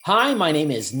Hi, my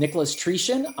name is Nicholas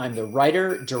Tretion. I'm the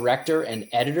writer, director, and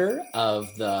editor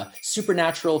of the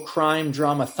supernatural crime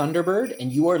drama Thunderbird,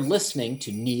 and you are listening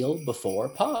to Kneel Before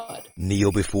Pod.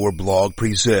 Kneel Before Blog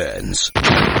presents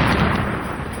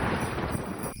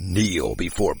Kneel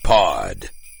Before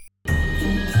Pod.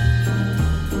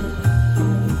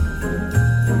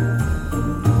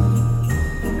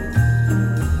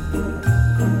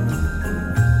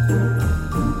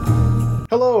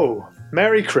 Hello,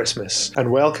 Merry Christmas,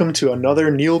 and welcome to another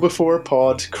Kneel Before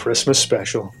Pod Christmas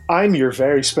special. I'm your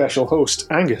very special host,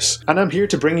 Angus, and I'm here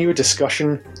to bring you a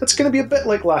discussion that's going to be a bit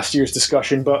like last year's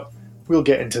discussion, but we'll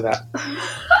get into that.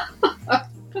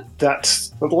 That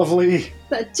lovely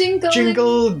That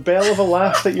jingle bell of a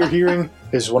laugh that you're hearing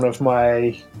is one of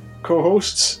my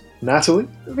co-hosts, Natalie.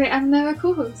 Right, I'm now a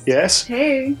co-host. Yes.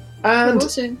 Hey. And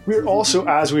promotion. we're also,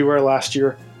 as we were last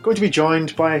year, going to be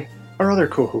joined by our other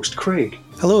co-host, Craig.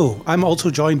 Hello, I'm also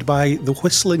joined by the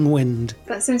whistling wind.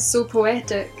 That sounds so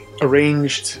poetic.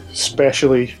 Arranged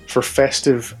specially for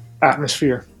festive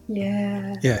atmosphere.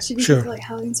 Yeah. Yeah, Should be sure. like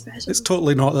Halloween special. It's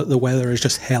totally not that the weather is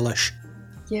just hellish.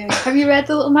 Yeah. Have you read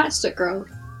The Little Matchstick Girl?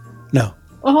 No.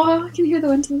 Oh, I can hear the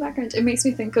wind in the background. It makes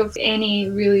me think of any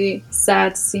really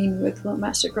sad scene with Little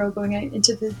Matchstick Girl going out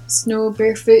into the snow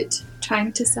barefoot,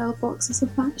 trying to sell boxes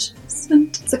of matches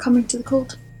and succumbing to the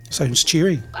cold. Sounds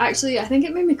cheery. Actually, I think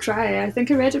it made me cry. I think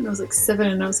I read it when I was like 7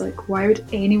 and I was like, why would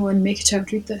anyone make a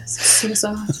child read this? It's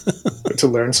so sad. To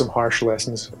learn some harsh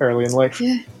lessons early in life.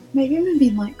 Yeah, maybe even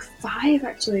being like 5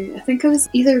 actually. I think I was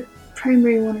either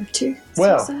primary 1 or 2.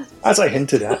 Well, so sad. as I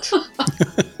hinted at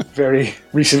very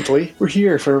recently, we're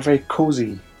here for a very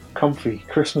cozy, comfy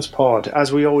Christmas pod.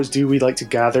 As we always do, we like to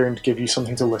gather and give you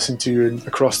something to listen to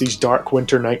across these dark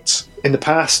winter nights. In the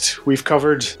past, we've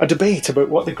covered a debate about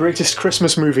what the greatest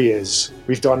Christmas movie is.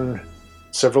 We've done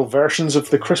several versions of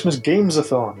the Christmas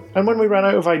Games-a-thon. And when we ran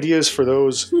out of ideas for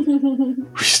those, we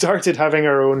started having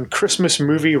our own Christmas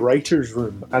movie writer's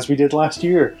room, as we did last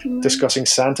year, discussing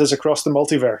Santas across the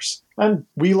multiverse. And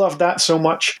we loved that so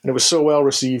much, and it was so well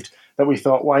received, that we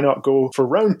thought, why not go for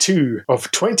round 2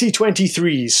 of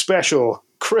 2023's special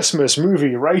Christmas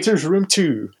movie writer's room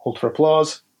 2. Hold for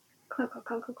applause. Clap, clap,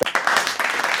 clap, clap,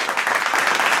 clap.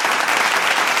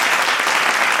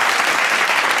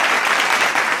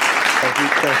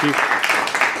 Thank you.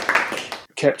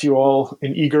 Kept you all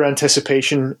in eager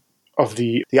anticipation of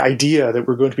the idea that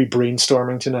we're going to be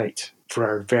brainstorming tonight for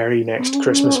our very next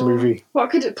Christmas movie.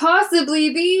 What could it possibly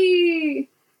be?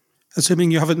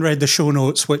 Assuming you haven't read the show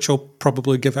notes, which will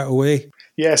probably give it away.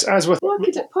 Yes, as with What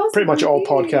could it possibly pretty much all be?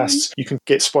 podcasts, you can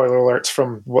get spoiler alerts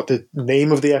from what the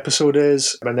name of the episode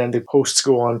is, and then the hosts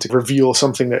go on to reveal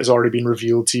something that has already been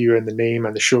revealed to you in the name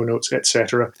and the show notes,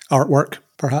 etc. Artwork,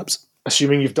 perhaps.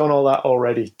 Assuming you've done all that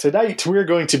already. Tonight, we're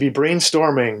going to be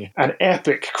brainstorming an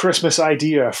epic Christmas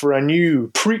idea for a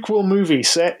new prequel movie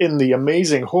set in the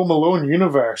amazing Home Alone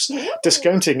universe,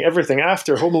 discounting everything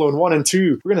after Home Alone 1 and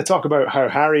 2. We're going to talk about how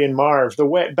Harry and Marv, the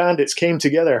wet bandits, came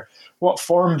together, what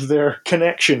formed their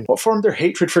connection, what formed their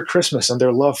hatred for Christmas and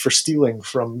their love for stealing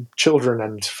from children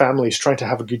and families trying to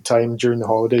have a good time during the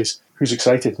holidays. Who's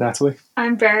excited, Natalie?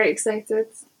 I'm very excited.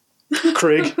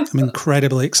 Craig? I'm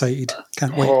incredibly excited.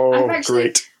 Can't wait. Oh,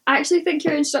 I actually think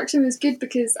your introduction was good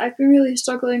because I've been really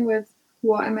struggling with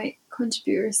what I might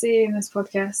contribute or say in this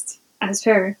podcast as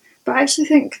per. But I actually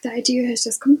think the idea has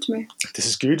just come to me. This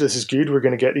is good. We're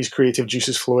going to get these creative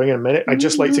juices flowing in a minute. I'd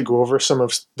just like to go over some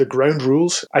of the ground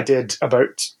rules. I did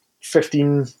about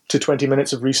 15 to 20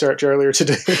 minutes of research earlier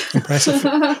today. Impressive.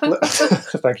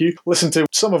 Thank you. Listened to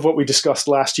some of what we discussed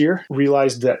last year.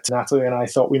 Realised that Natalie and I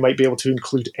thought we might be able to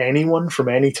include anyone from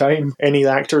any time, any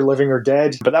actor living or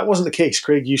dead. But that wasn't the case.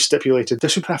 Craig, you stipulated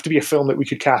this would have to be a film that we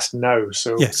could cast now.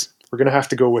 So Yes. we're going to have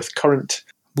to go with current.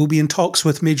 We'll be in talks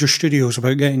with major studios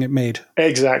about getting it made.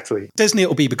 Exactly. Disney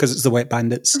it'll be because it's the Wet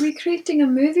Bandits. Are we creating a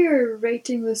movie or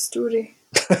writing the story?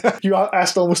 You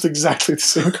asked almost exactly the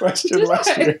same question Did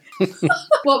last I? year.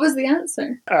 What was the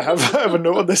answer? I have a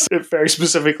note on this. It very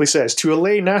specifically says, to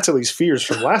allay Natalie's fears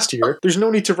from last year, there's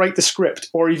no need to write the script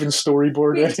or even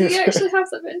storyboard Wait, do any you of it. actually have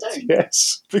that written down?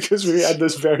 Yes, because we had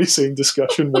this very same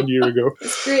discussion 1 year ago.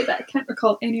 It's great that I can't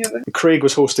recall any of it. Craig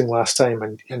was hosting last time,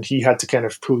 and he had to kind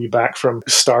of pull you back from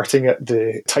starting at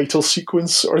the title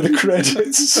sequence or the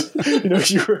credits.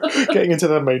 You were getting into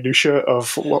the minutiae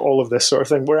of all of this sort of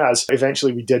thing. Whereas eventually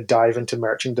we did dive into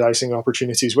merchandising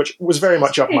opportunities, which was very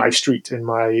much up my street in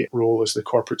my role as the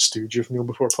corporate stooge of Kneel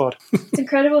Before Pod. It's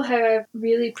incredible how I've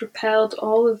really propelled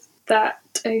all of that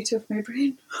out of my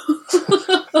brain.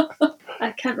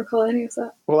 I can't recall any of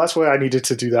that. Well, that's why I needed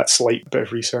to do that slight bit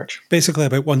of research. Basically,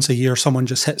 about once a year, someone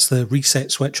just hits the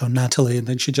reset switch on Natalie and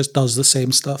then she just does the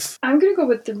same stuff. I'm going to go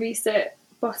with the reset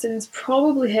button is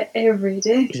probably hit every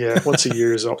day. Yeah, once a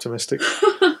year is optimistic.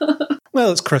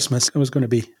 Well, it's Christmas. I was going to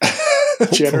be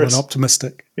hopeful Generous. and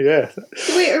optimistic. Yeah,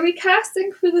 Wait, are we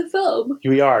casting for the film?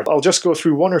 we are. I'll just go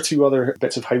through one or two other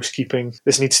bits of housekeeping.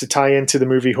 This needs to tie into the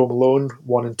movie Home Alone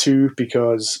 1 and 2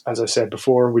 because, as I said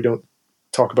before, we don't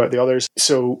talk about the others.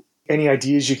 So any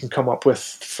ideas you can come up with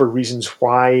for reasons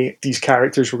why these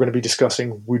characters we're going to be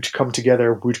discussing would come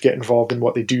together, would get involved in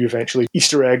what they do eventually.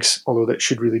 Easter eggs, although that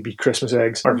should really be Christmas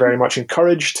eggs, are very much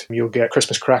encouraged. You'll get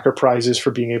Christmas cracker prizes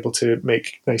for being able to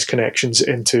make nice connections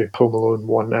into Home Alone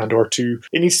 1 and or 2.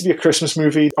 It needs to be a Christmas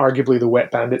movie. Arguably, the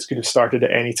Wet Bandits could have started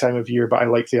at any time of year, but I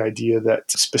like the idea that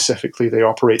specifically they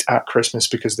operate at Christmas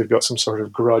because they've got some sort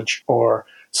of grudge or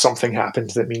something happened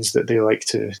that means that they like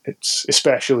to, it's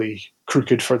especially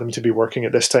crooked for them to be working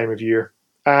at this time of year.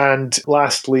 And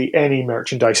lastly, any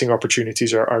merchandising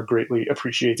opportunities are greatly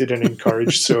appreciated and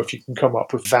encouraged. So if you can come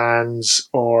up with vans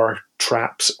or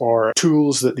traps or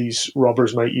tools that these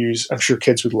robbers might use, I'm sure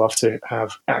kids would love to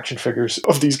have action figures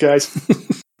of these guys.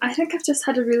 I think I've just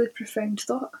had a really profound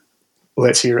thought.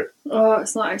 Let's hear it. Oh,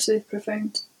 it's not actually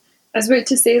profound. I was about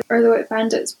to say, are the Wet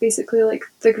Bandits basically like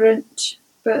the Grinch?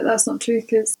 But that's not true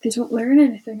because they don't learn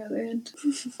anything at the end.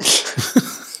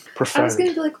 Profound. I was going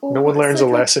to be like, oh, No one learns like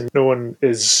a lesson. No one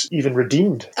is even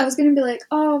redeemed. I was going to be like,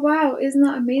 oh wow, isn't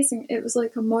that amazing? It was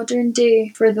like a modern day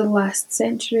for the last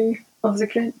century of the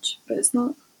Grinch, but it's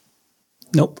not.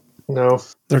 Nope. No.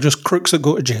 They're just crooks that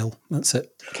go to jail. That's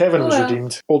it. Kevin was Well.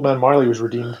 redeemed. Old Man Marley was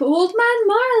redeemed. Old Man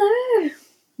Marley!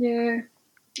 Yeah.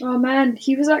 Oh man,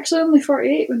 he was actually only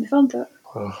 48 when they filmed that.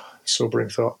 Oh, sobering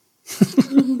thought.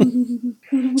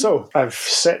 So, I've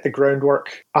set the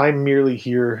groundwork. I'm merely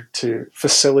here to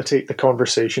facilitate the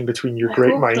conversation between your I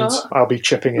great hope minds. not. I'll be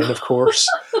chipping in, of course.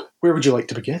 Where would you like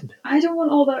to begin? I don't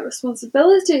want all that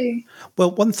responsibility.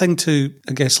 Well, one thing to,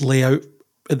 I guess, lay out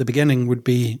at the beginning would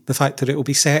be the fact that it will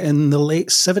be set in the late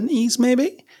 70s,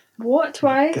 maybe? What?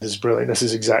 Why? This is brilliant. This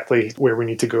is exactly where we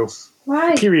need to go.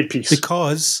 Why? Period piece.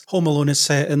 Because Home Alone is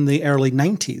set in the early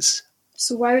 90s.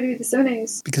 So why would it be the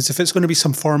 70s? Because if it's going to be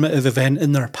some formative event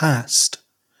in their past,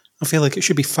 I feel like it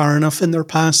should be far enough in their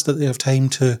past that they have time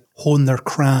to hone their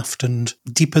craft and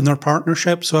deepen their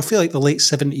partnership. So I feel like the late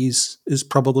 70s is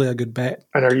probably a good bet.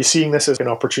 And are you seeing this as an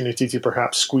opportunity to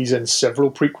perhaps squeeze in several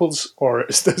prequels? Or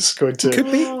is this going to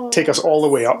Could be. take us all the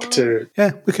way up to...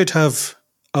 Yeah, we could have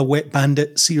a Wet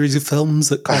Bandit series of films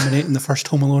that culminate in the first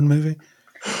Home Alone movie.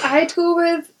 I'd go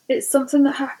with it's something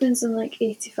that happens in like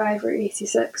 85 or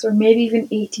 86 or maybe even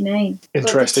 89.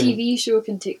 Interesting. Like the TV show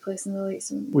can take place in the late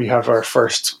 70s. We have our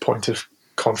first point of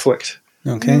conflict.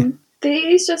 Okay. The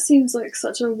 80s just seems like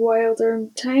such a wilder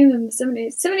time than the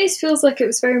 70s. 70s feels like it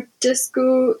was very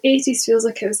disco. 80s feels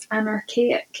like it was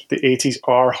anarchic. The 80s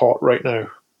are hot right now.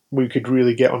 We could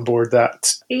really get on board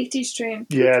that. 80s train.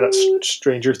 Yeah, that's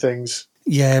Stranger Things.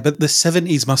 Yeah, but the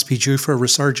 70s must be due for a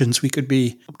resurgence. We could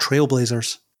be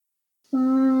trailblazers.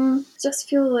 Just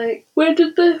feel like, when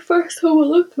did the first Home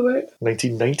Alone come out?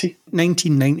 1990?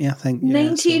 1990, I think. Yeah,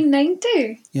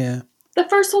 1990? yeah. The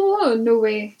first Home Alone? No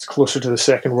way. It's closer to the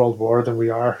Second World War than we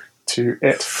are to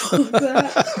it.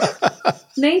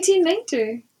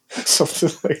 1990? Something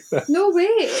like that. No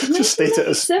way. Just state it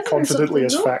as 1997 or confidently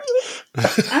as something.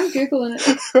 fact. I'm Googling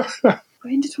it.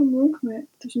 When did Home Alone come out?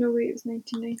 There's no way it was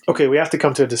 1990. Okay, we have to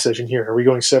come to a decision here. Are we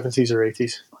going 70s or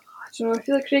 80s? I don't know. I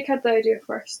feel like Craig had the idea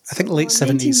first. I think late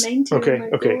 70s. 1990. Oh Okay,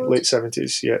 my God. late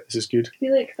 70s. Yeah, this is good. I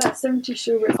feel like that 70s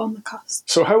show was on the cusp.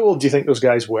 So how old do you think those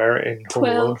guys were in Home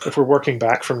 12. Alone? If we're working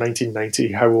back from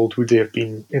 1990, how old would they have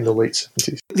been in the late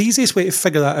 70s? The easiest way to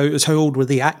figure that out is how old were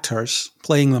the actors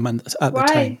playing them at the Why?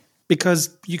 time.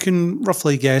 Because you can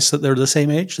roughly guess that they're the same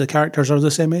age. The characters are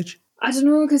the same age. I don't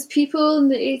know, because people in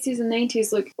the 80s and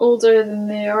 90s look older than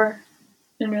they are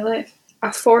in real life.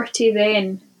 A 40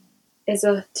 then is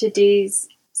a today's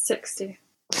 60.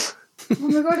 Oh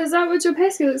my God, is that what Joe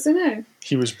Pesci looks like now?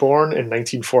 He was born in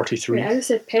 1943. Wait, I just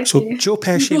said Pesci. So Joe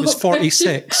Pesci was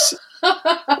 46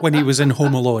 when he was in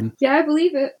Home Alone. Yeah, I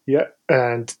believe it. Yeah,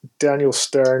 and Daniel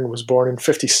Stern was born in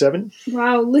 57.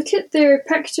 Wow, look at their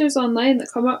pictures online that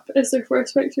come up as their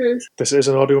first pictures. This is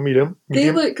an audio medium.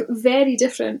 They look very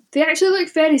different. They actually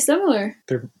look very similar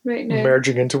They're right now.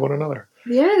 merging into one another.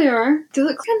 Yeah, they are. They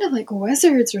look kind of like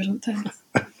wizards or something.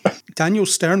 Daniel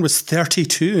Stern was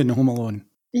 32 in Home Alone.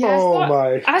 Yeah, Oh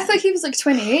my. I thought he was like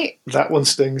 28. That one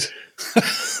stings.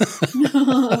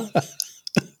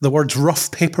 The words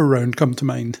rough paper round come to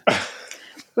mind.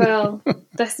 Well,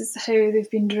 this is how they've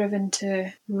been driven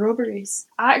to robberies.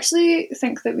 I actually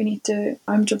think that we need to...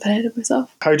 I'm jumping ahead of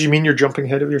myself. How do you mean you're jumping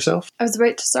ahead of yourself? I was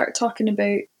about to start talking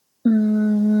about...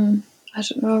 I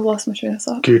don't know, I've lost my train of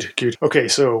thought. Good. Okay,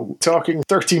 so talking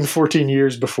 13, 14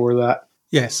 years before that.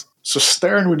 Yes. So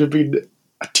Stern would have been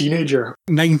a teenager.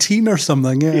 19 or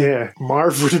something, yeah. Yeah.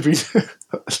 Marv would have been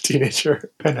a teenager.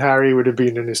 And Harry would have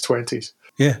been in his 20s.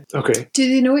 Yeah. Okay. Do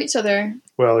they know each other?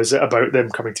 Well, is it about them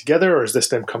coming together or is this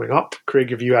them coming up? Craig,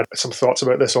 have you had some thoughts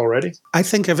about this already? I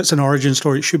think if it's an origin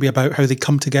story, it should be about how they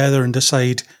come together and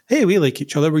decide, hey, we like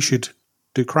each other, we should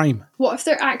do crime. What if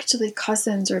they're actually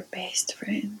cousins or best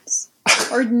friends?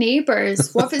 Or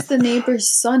neighbours? What if it's the neighbour's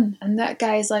son and that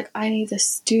guy's like, I need a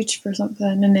stooge for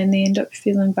something, and then they end up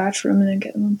feeling bad for him and then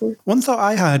get them on board? One thought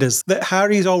I had is that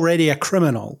Harry's already a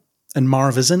criminal and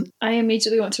Marv isn't. I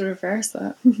immediately want to reverse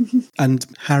that. And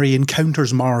Harry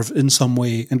encounters Marv in some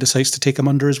way and decides to take him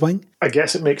under his wing. I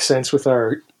guess it makes sense with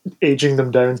our aging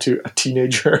them down to a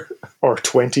teenager or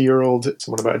 20-year-old,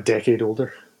 someone about a decade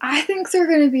older. I think they're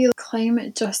going to be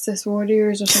climate justice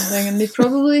warriors or something, and they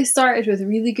probably started with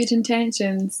really good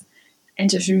intentions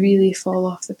and just really fall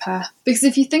off the path. Because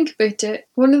if you think about it,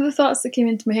 one of the thoughts that came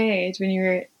into my head when you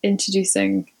were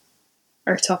introducing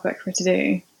our topic for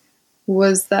today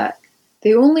was that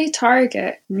they only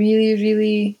target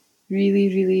really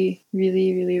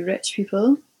rich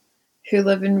people who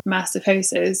live in massive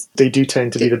houses. They do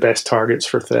tend to be the best targets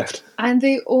for theft. And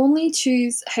they only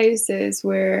choose houses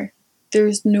where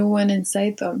there's no one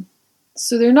inside them.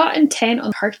 So they're not intent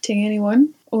on hurting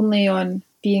anyone, only on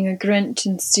being a Grinch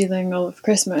and stealing all of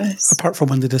Christmas. Apart from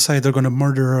when they decide they're going to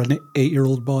murder an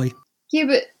 8-year-old boy. Yeah,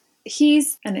 but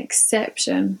he's an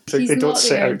exception. They don't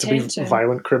set out to be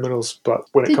violent criminals, but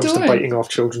when it comes to biting off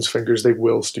children's fingers, they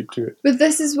will stoop to it. But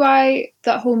this is why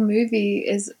that whole movie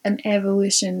is an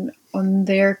evolution on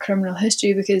their criminal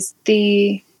history, because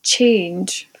they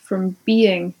change from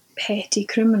being petty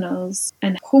criminals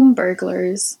and home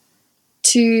burglars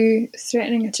to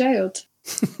threatening a child.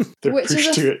 They're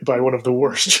pushed to it by one of the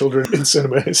worst children in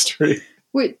cinema history.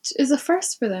 Which is a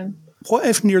first for them. What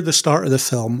if near the start of the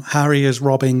film, Harry is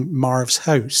robbing Marv's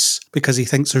house because he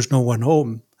thinks there's no one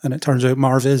home, and it turns out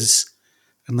Marv is,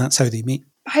 and that's how they meet?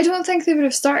 I don't think they would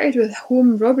have started with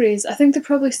home robberies. I think they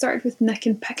probably started with Nick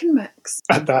and Pick and Mix.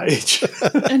 At that age.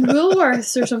 And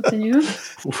Woolworths or something, you know?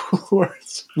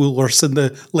 Woolworths in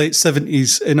the late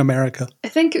 70s in America. I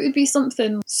think it would be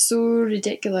something so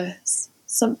ridiculous.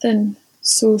 Something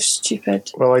so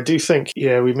stupid. Well, I do think,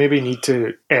 we maybe need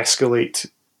to escalate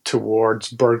towards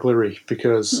burglary,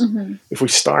 because if we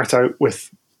start out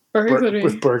with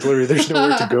burglary, there's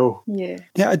nowhere to go. Yeah,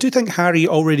 I do think Harry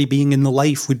already being in the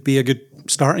life would be a good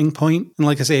starting point. And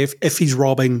like I say, if he's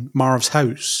robbing Marv's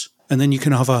house, and then you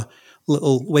can have a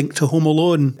little wink to Home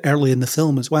Alone early in the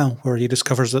film as well, where he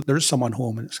discovers that there's someone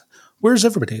home, and it's, where's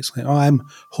everybody? It's like, oh, I'm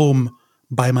home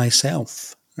by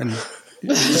myself. And you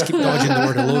just keep dodging the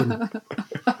word alone.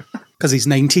 Because he's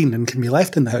 19 and can be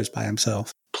left in the house by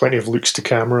himself. Plenty of looks to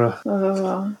camera.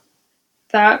 Oh,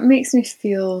 that makes me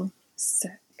feel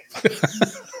sick.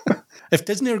 If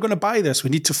Disney are going to buy this,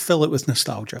 we need to fill it with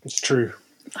nostalgia. It's true.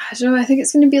 I don't know, I think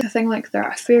it's going to be a thing like they're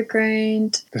at a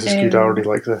fairground. This is good, I already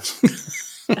like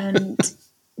this. And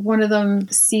one of them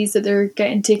sees that they're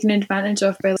getting taken advantage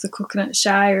of by the Coconut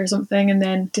Shy or something, and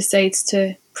then decides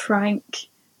to prank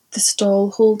the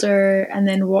stall holder and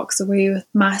then walks away with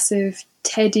massive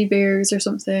teddy bears or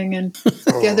something, and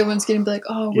the other one's going to be like,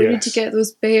 oh, where did you get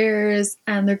those bears?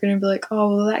 And they're going to be like,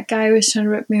 oh, well, that guy was trying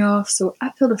to rip me off, so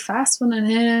I pulled a fast one on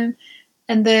him.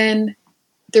 And then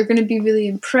they're going to be really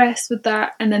impressed with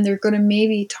that, and then they're going to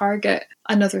maybe target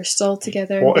another stall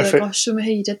together and be like, oh, show me how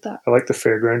you did that. I like the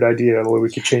fairground idea, although we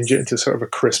could change it into sort of a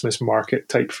Christmas market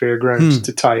type fairground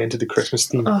to tie into the Christmas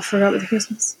theme. Oh, I forgot about the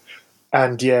Christmas.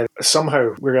 And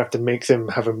somehow we're going to have to make them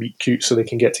have a meet cute so they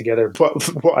can get together. But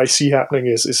what I see happening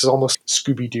is this is almost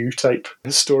Scooby-Doo type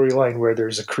storyline where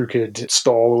there's a crooked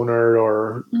stall owner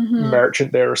or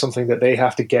merchant there or something that they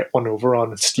have to get one over on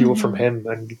and steal from him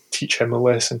and teach him a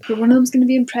lesson. But one of them's going to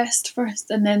be impressed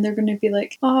first, and then they're going to be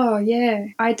like, oh yeah,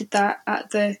 I did that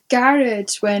at the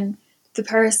garage when the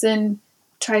person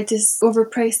tried to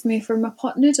overprice me for my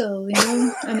pot noodle, you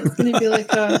know? And it's going to be like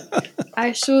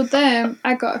I showed them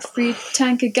I got a free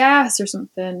tank of gas or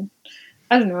something.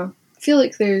 I don't know. I feel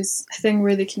like there's a thing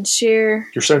where they can share.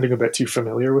 You're sounding a bit too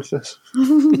familiar with this.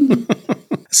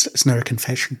 It's now a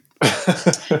confession.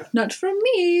 Not from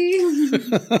me.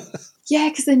 Yeah,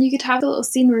 because then you could have a little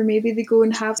scene where maybe they go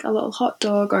and have a little hot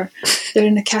dog, or they're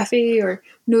in a cafe, or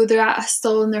no, they're at a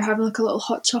stall and they're having like a little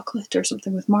hot chocolate or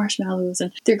something with marshmallows,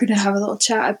 and they're going to have a little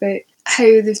chat about how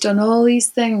they've done all these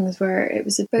things where it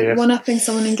was about Yes. one-upping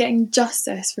someone and getting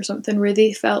justice for something where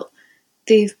they felt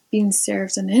they've been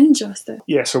served an injustice.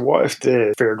 Yeah, so what if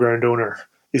the fairground owner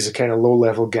is a kind of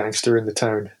low-level gangster in the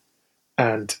town,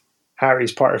 and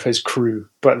Harry's part of his crew,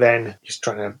 but then he's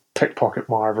trying to pickpocket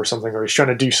Marv or something, or he's trying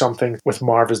to do something with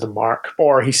Marv as the mark,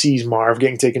 or he sees Marv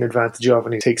getting taken advantage of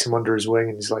and he takes him under his wing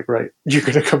and he's like, right, you're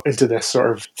going to come into this sort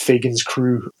of Fagin's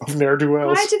crew of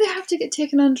ne'er-do-wells. Why do they have to get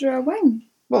taken under a wing?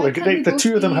 Well, Why the can't they two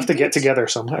of both them be have to get good? together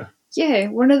somehow. Yeah,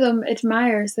 one of them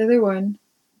admires the other one,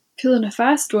 pulling a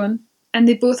fast one, and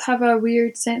they both have a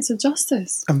weird sense of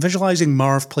justice. I'm visualising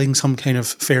Marv playing some kind of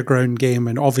fairground game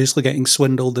and obviously getting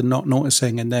swindled and not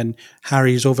noticing, and then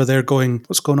Harry's over there going,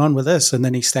 what's going on with this? And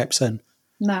then he steps in.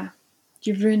 Nah,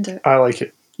 you've ruined it. I like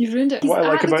it. You've ruined it. He's What I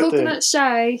like at the about the- coconut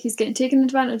shy, he's getting taken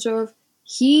advantage of.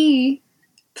 He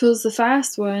pulls the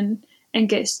fast one and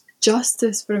gets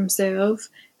justice for himself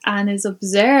and is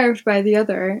observed by the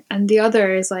other, and the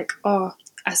other is like, oh,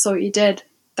 I saw what you did.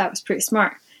 That was pretty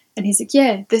smart. And he's like,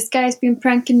 yeah, this guy's been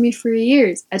pranking me for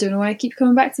years. I don't know why I keep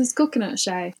coming back to this coconut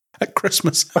shy. At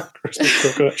Christmas. Christmas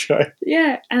coconut shy.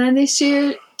 Yeah, and then they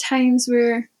share times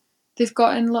where they've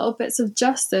gotten little bits of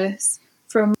justice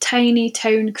from tiny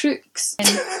town crooks.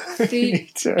 And,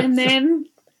 and then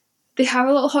they have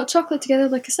a little hot chocolate together,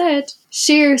 like I said,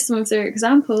 share some of their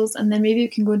examples, and then maybe you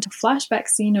can go into a flashback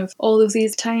scene of all of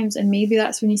these times, and maybe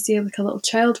that's when you see like a little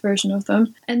child version of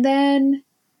them. And then,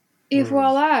 et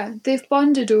voila, they've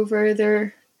bonded over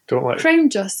their Don't like crime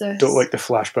justice. the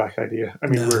flashback idea. I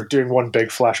mean, No. we're doing one big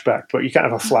flashback, but you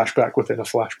can't have a flashback within a Yeah,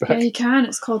 flashback. you can.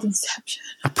 It's called Inception.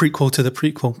 A prequel to the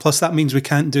prequel. Plus, that means we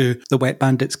can't do the Wet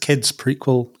Bandits Kids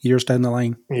prequel years down the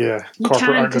line. Yeah, You corporate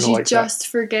can, aren't because going to you like just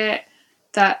forget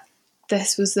that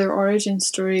this was their origin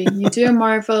story. You do a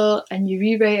Marvel and you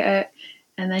rewrite it,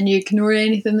 and then you ignore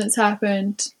anything that's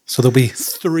happened. So there'll be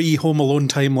 3 Home Alone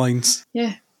timelines.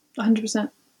 Yeah, 100%.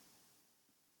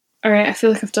 All right, I feel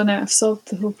like I've done it. I've solved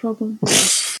the whole problem.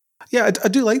 Yeah, I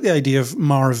do like the idea of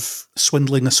Marv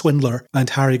swindling a swindler and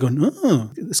Harry going,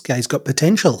 oh, this guy's got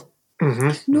potential.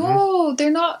 that. No, they're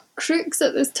not crooks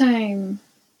at this time.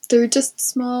 They're just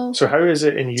small So how is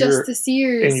it in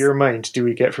justiciers. your mind? Do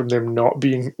we get from them not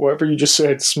being whatever you just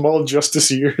said, small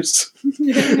justiciers,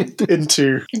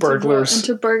 into burglars?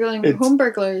 Into burgling, It's- home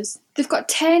burglars. They've got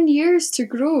 10 years to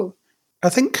grow. I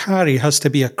think Harry has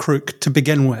to be a crook to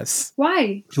begin with.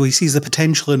 Why? So he sees the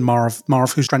potential in Marv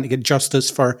who's trying to get justice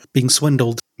for being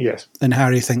swindled. Yes, And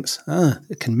Harry thinks,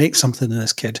 it can make something of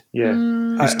this kid. yeah.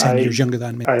 Who's 10 years younger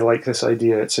than me. I like this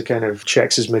idea. It's a kind of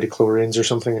checks his midichlorians or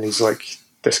something, and he's like,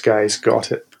 "This guy's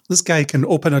got it." This guy can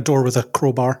open a door with a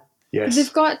crowbar. Yes,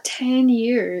 They've got 10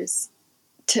 years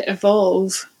to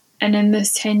evolve, and in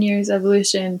this 10 years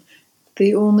evolution,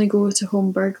 they only go to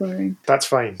home burglaring. that's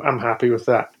fine. I'm happy with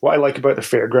that. What I like about the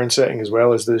fairground setting as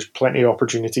well is there's plenty of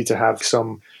opportunity to have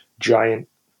some giant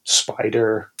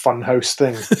spider funhouse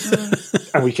thing,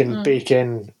 and we can bake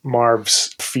in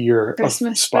Marv's fear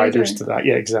Christmas of spiders spider. to that.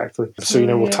 Yeah, exactly. So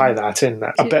we'll yeah. tie that in.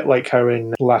 A bit like how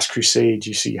in Last Crusade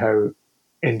you see how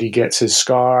Indy gets his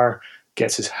scar,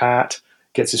 gets his hat,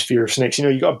 gets his fear of snakes.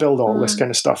 You got to build all this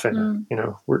kind of stuff in.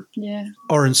 We're Yeah.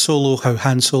 Or in Solo, how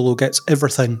Han Solo gets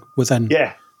everything within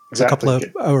yeah, a exactly. couple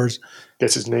of hours.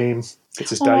 Gets his name,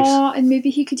 gets his dice. Aw, and maybe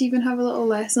he could even have a little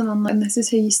lesson on, like, and this is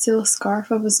how you steal a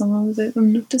scarf off of someone without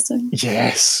them noticing.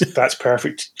 Yes, that's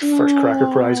perfect. First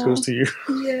cracker prize goes to you.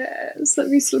 Yes,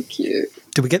 that'd be so cute.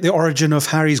 Do we get the origin of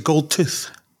Harry's gold tooth?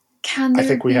 Can there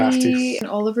think we be have to. an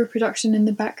Oliver production in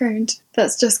the background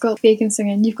that's just got Fagin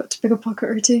singing, "You've got to pick a pocket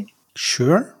or two"?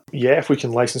 Sure. Yeah, if we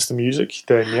can license the music,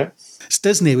 then yeah. It's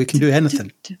Disney, we can do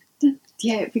anything.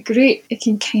 Yeah, it'd be great. It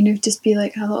can kind of just be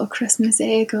like a little Christmas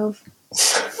egg of,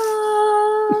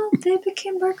 they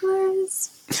became burglars.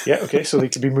 Yeah, okay, so they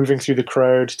could be moving through the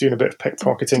crowd, doing a bit of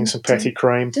pickpocketing, some petty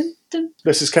crime. Dun, dun.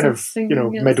 This is kind of, Something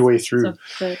else. midway through.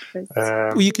 Something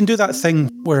else. Well, you can do that thing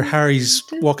where Harry's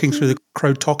walking through the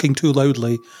crowd talking too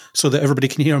loudly so that everybody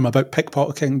can hear him about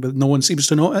pickpocketing, but no one seems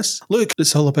to notice. Look,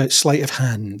 it's all about sleight of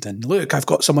hand, and look, I've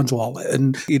got someone's wallet,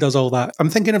 and he does all that. I'm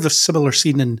thinking of a similar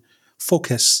scene in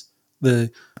Focus,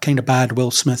 the kind of bad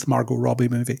Will Smith, Margot Robbie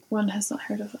movie. One has not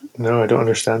heard of it. No, I don't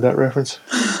understand that reference.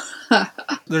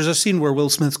 There's a scene where Will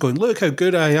Smith's going, look how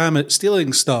good I am at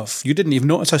stealing stuff. You didn't even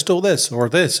notice I stole this, or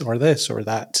this, or this, or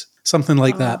that. Something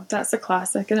like that. That's a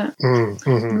classic, isn't it?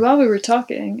 Mm-hmm. While we were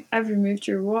talking, I've removed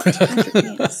your watch and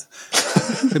your pants.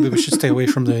 Maybe we should stay away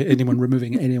from anyone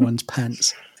removing anyone's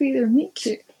pants. They either make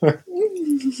you.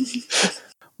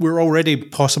 We're already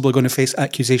possibly going to face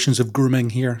accusations of grooming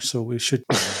here, so we should...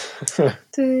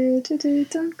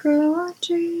 Don't grow on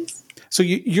trees. So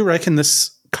you reckon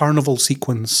this carnival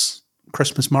sequence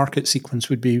Christmas market sequence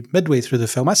would be midway through the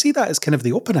film. I see that as kind of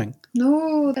the opening.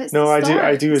 No, that's No, the I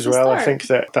start. do It's as the well. I start.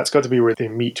 think that's got to be where they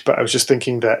meet, but I was just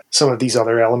thinking that some of these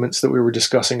other elements that we were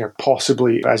discussing are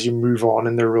possibly as you move on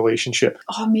in their relationship.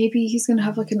 Oh, maybe he's going to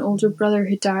have like an older brother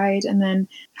who died, and then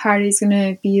Harry's going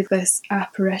to be this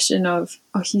apparition of,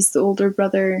 oh, he's the older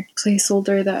brother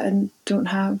placeholder that I don't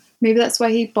have. Maybe that's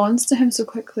why he bonds to him so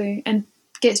quickly and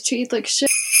gets treated like shit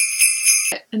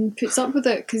and puts up with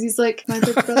it, because he's like, my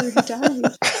big brother who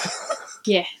died.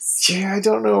 Yes. Yeah, I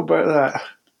don't know about that.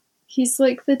 He's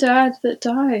like the dad that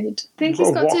died. I think he's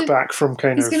We'll got walk to... back from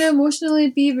kind He's of... going to emotionally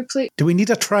be replaced. Do we need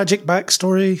a tragic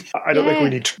backstory? I don't think Yeah. we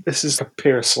need... This is a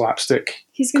pair of slapstick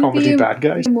He's going to comedy be bad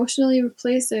guys. emotionally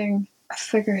replacing a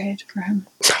figurehead for him.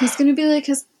 He's going to be like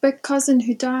his big cousin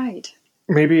who died.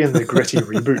 Maybe in the gritty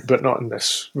reboot, but not in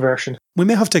this version. We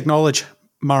may have to acknowledge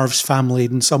Marv's family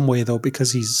in some way, though,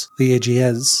 because he's the age he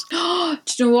is. Do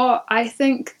you know what? I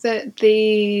think that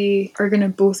they are going to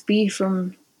both be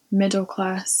from middle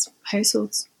class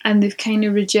households, and they've kind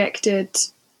of rejected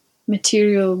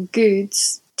material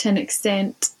goods to an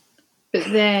extent, but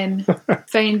then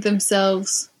find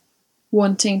themselves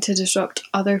wanting to disrupt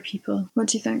other people. What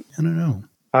do you think? I don't know.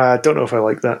 I don't know if I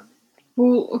like that.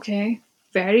 Well, okay.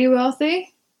 Very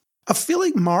wealthy. I feel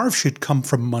like Marv should come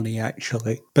from money,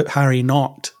 actually, but Harry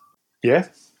not. Yeah.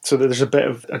 So there's a bit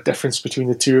of a difference between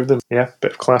the two of them. Yeah,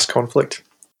 bit of class conflict.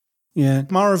 Yeah,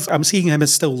 Marv, I'm seeing him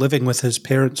as still living with his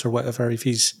parents or whatever if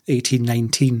he's 18,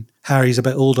 19. Harry's a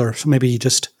bit older, so maybe he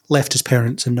just left his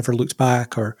parents and never looked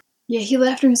back, or... Yeah, he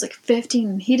left when he was like 15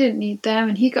 and he didn't need them,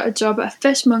 and he got a job at a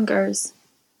fishmonger's.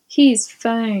 He's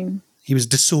fine. He was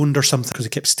disowned or something because he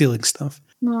kept stealing stuff.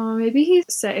 No, maybe he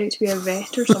set out to be a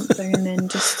vet or something and then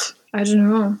just, I don't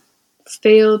know,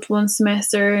 failed one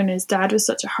semester, and his dad was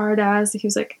such a hard ass that he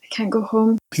was like, I can't go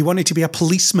home. He wanted to be a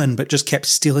policeman but just kept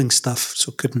stealing stuff,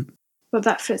 so couldn't. But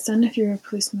that fits in if you're a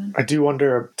policeman. I do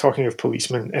wonder, talking of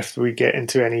policemen, if we get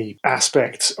into any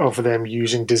aspects of them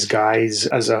using disguise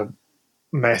as a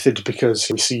method,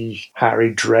 because we see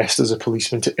Harry dressed as a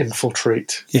policeman to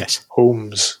infiltrate Yes.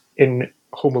 homes in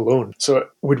Home Alone. So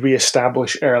would we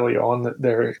establish early on that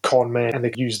they're con men and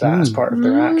they use that as part of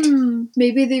their act?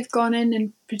 Maybe they've gone in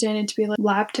and pretended to be like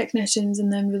lab technicians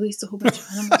and then released a whole bunch of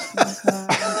animals from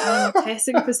like an animal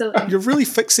testing facility. You're really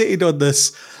fixated on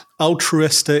this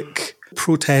altruistic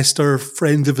protester,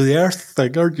 friends of the earth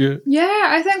thing, aren't you? Yeah,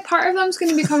 I think part of them's going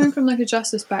to be coming from like a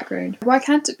justice background. Why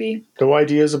can't it be? No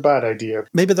idea is a bad idea.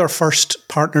 Maybe their first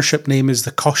partnership name is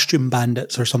the Costume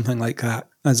Bandits or something like that.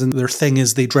 As in their thing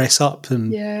is they dress up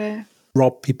and Yeah.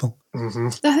 rob people. Mm-hmm.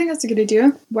 I think that's a good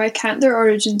idea. Why can't their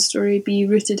origin story be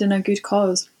rooted in a good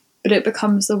cause? But it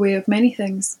becomes the way of many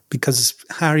things. Because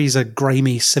Harry's a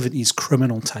grimy 70s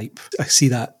criminal type. I see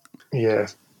that. Yeah.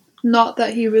 Not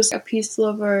that he was a peace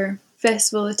lover,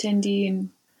 festival attendee, and...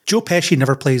 Joe Pesci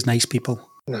never plays nice people.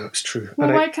 No, it's true. Well,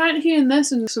 And why can't he in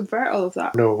this and subvert all of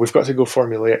that? No, we've got to go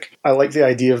formulaic. I like the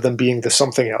idea of them being the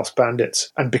something else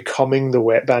bandits and becoming the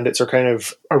wet bandits, or kind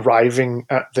of arriving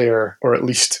at their, or at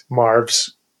least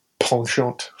Marv's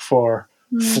penchant for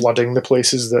flooding the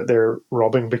places that they're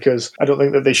robbing, because I don't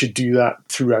think that they should do that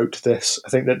throughout this. I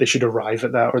think that they should arrive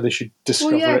at that, or they should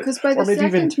discover Well, yeah, it. because by Or the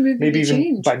second movie maybe they even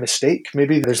change. by mistake.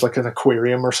 Maybe there's like an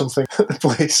aquarium or something at the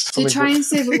place. They try and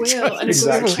save a whale and it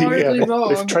goes horribly They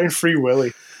wrong. try and free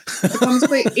Willy. It becomes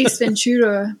like Ace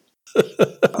Ventura.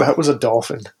 That was a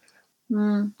dolphin.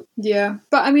 Yeah.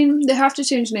 But I mean, they have to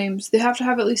change names. They have to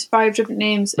have at least 5 different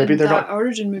names Maybe in they're that not-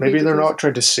 origin movie. Maybe they're because- not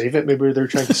trying to save it. Maybe they're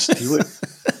trying to steal it.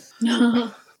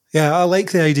 Yeah, I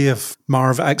like the idea of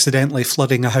Marv accidentally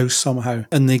flooding a house somehow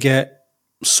and they get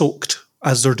soaked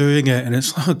as they're doing it, and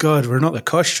it's, oh god, we're not the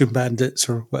Costume Bandits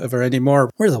or whatever anymore.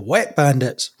 We're the Wet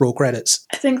Bandits. Roll credits.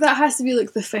 I think that has to be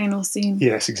like the final scene.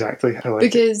 Yes, exactly. I like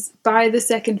it. Because by the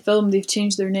second film, they've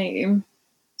changed their name.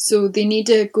 So they need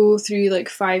to go through like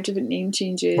 5 different name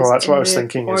changes. Well, that's what in I was the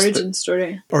thinking, is Origin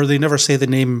story. Or they never say the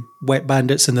name Wet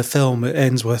Bandits in the film. It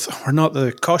ends with, we're not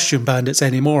the Costume Bandits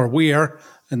anymore. We're...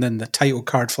 And then the title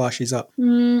card flashes up.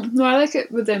 No, I like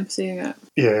it with them saying it.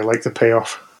 Yeah, I like the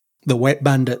payoff. The Wet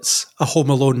Bandits, a Home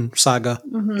Alone saga.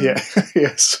 Yeah,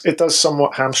 yes. It does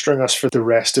somewhat hamstring us for the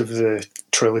rest of the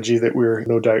trilogy that we're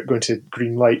no doubt going to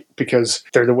greenlight, because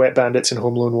they're the Wet Bandits in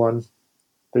Home Alone 1.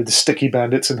 They're the Sticky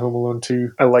Bandits in Home Alone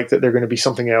 2. I like that they're going to be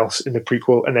something else in the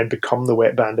prequel and then become the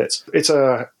Wet Bandits. It's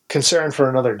a concern for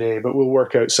another day, but we'll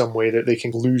work out some way that they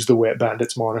can lose the Wet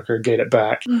Bandits moniker, get it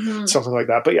back, something like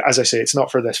that. But yeah, as I say, it's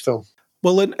not for this film.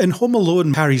 Well, in Home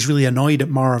Alone, Harry's really annoyed at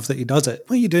Marv that he does it.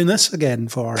 What are you doing this again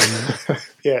for?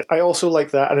 Yeah, I also like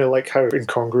that, and I like how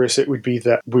incongruous it would be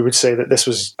that we would say that this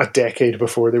was a decade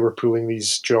before they were pulling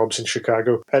these jobs in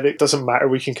Chicago. And it doesn't matter,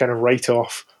 we can kind of write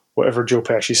off whatever Joe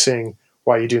Pesci's saying,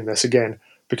 why are you doing this again?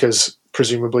 Because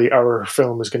presumably our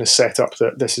film is going to set up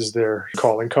that this is their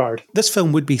calling card. This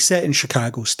film would be set in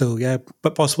Chicago still, yeah,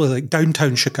 but possibly like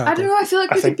downtown Chicago. I don't know, I feel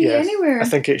like we could be anywhere. I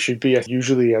think it should be.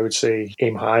 Usually I would say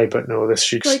aim high, but no, this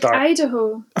should like start.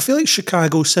 Idaho. I feel like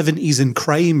Chicago 70s and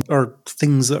crime are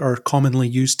things that are commonly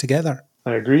used together.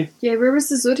 I agree. Yeah, where was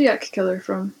the Zodiac Killer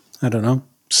from? I don't know.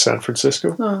 San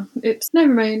Francisco. Oh, oops,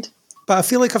 never mind. But I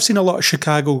feel like I've seen a lot of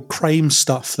Chicago crime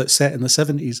stuff that's set in the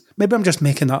 70s. Maybe I'm just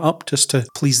making that up just to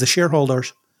please the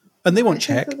shareholders. And they won't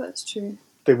check. I think that's true.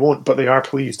 They won't, but they are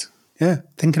pleased. Yeah,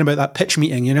 thinking about that pitch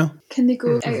meeting, you know? Can they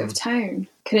go out of town?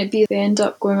 Can it be they end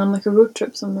up going on like a road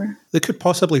trip somewhere? They could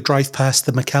possibly drive past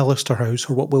the McAllister house,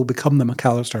 or what will become the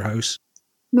McAllister house.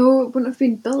 No, it wouldn't have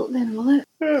been built then, will it?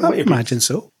 I would imagine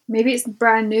so. Maybe it's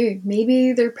brand new.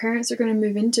 Maybe their parents are going to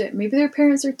move into it. Maybe their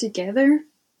parents are together.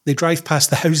 They drive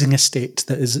past the housing estate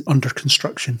that is under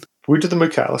construction. Would the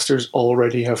McAllisters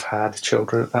already have had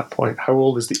children at that point? How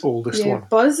old is the oldest one?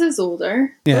 Buzz is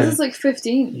older. Yeah. Buzz is like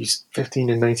 15. He's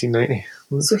 15 in 1990.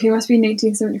 So he must be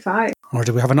 1975. Or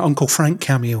do we have an Uncle Frank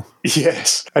cameo?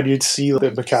 Yes. And you'd see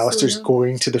the McAllisters So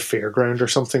going to the fairground or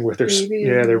something with their Baby.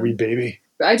 their wee baby.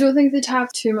 But I don't think they'd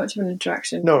have too much of an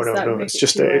interaction. No. That would make It's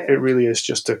just too it wild. really is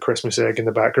just a Christmas egg in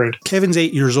the background. Kevin's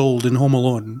 8 years old in Home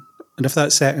Alone. And if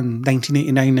that's set in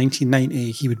 1989,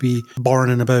 1990, he would be born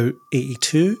in about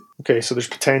 82. Okay, so there's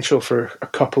potential for a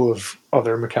couple of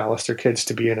other McAllister kids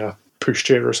to be in a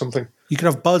pushchair or something. You could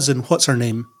have Buzz and what's her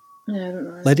name? Yeah, I don't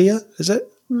know. Lydia, is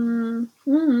it?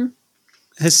 Mm-hmm.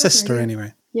 His sister, Lydia.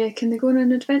 anyway. Yeah, can they go on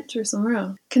an adventure somewhere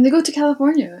else? Can they go to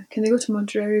California? Can they go to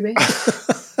Monterey Bay?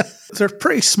 They're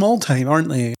pretty small time, aren't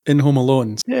they, in Home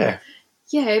Alone? Yeah.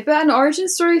 Yeah, but an origin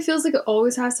story feels like it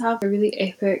always has to have a really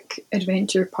epic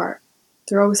adventure part.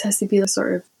 There always has to be a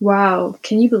sort of, wow,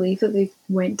 can you believe that they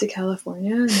went to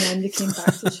California and then they came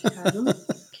back to Chicago?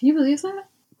 Can you believe that?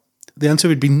 The answer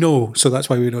would be no, so that's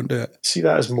why we don't do it. See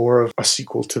that as more of a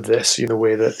sequel to this, in the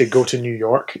way that they go to New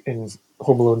York in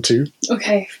Home Alone 2.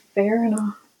 Okay, fair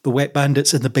enough. The Wet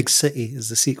Bandits in the Big City is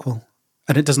the sequel.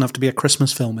 And it doesn't have to be a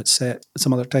Christmas film, it's set at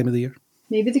some other time of the year.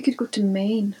 Maybe they could go to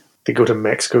Maine. They go to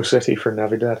Mexico City for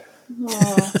Navidad.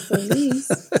 Oh, please.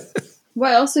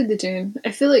 What else are they doing?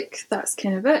 I feel like that's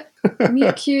kind of it.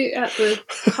 Meet cute at the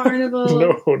carnival.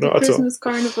 No, not the at all. Christmas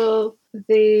carnival.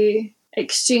 They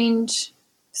exchange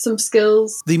some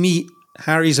skills. They meet,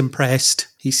 Harry's impressed,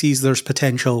 he sees there's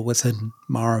potential within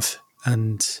Marv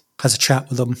and has a chat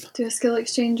with him. Do a skill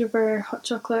exchange over hot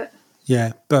chocolate.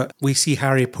 Yeah, but we see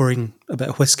Harry pouring a bit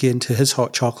of whiskey into his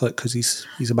hot chocolate because he's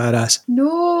a badass.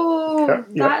 No,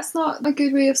 Yeah. that's not a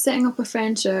good way of setting up a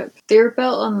friendship. They're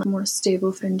built on a more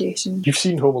stable foundation. You've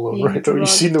seen Home Alone, Being right? Though? You've drugged.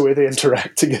 seen the way they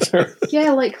interact together.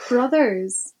 Yeah, like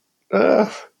brothers. uh,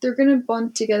 They're going to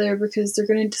bond together because they're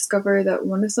going to discover that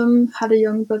one of them had a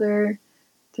young brother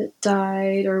that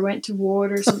died or went to war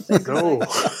or something. no.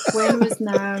 When was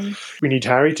Nam? We need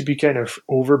Harry to be kind of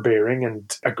overbearing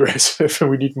and aggressive, and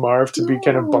we need Marv to be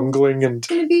kind of No. bungling and It's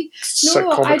going to be...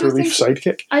 No, I comic don't relief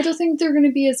sidekick. I don't think they're going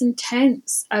to be as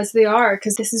intense as they are,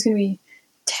 because this is going to be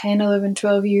 10, 11,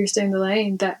 12 years down the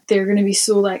line that they're going to be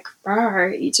so like,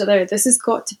 rawr at each other. This has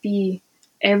got to be...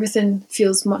 Everything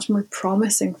feels much more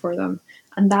promising for them.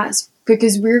 And that's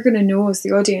because we're going to know as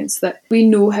the audience that we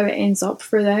know how it ends up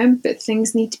for them, but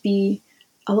things need to be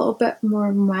a little bit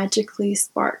more magically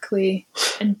sparkly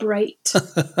and bright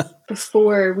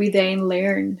before we then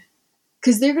learn.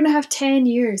 Because they're going to have 10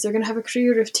 years. They're going to have a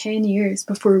career of 10 years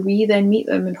before we then meet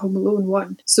them in Home Alone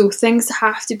 1. So things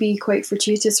have to be quite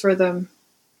fortuitous for them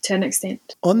to an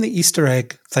extent. On the Easter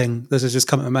egg thing, this has just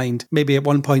come to mind. Maybe at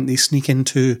one point they sneak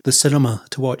into the cinema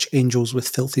to watch Angels with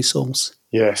Filthy Souls.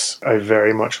 Yes, I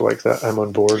very much like that. I'm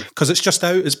on board. Because it's just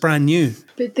out, it's brand new.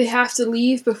 But they have to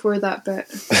leave before that bit.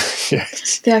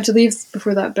 Yes. They have to leave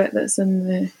before that bit that's in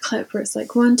the clip where it's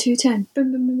like 1, 2, 10.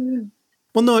 Boom, boom, boom, boom, boom.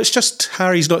 Well, no, it's just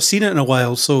Harry's not seen it in a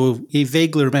while, so he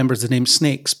vaguely remembers the name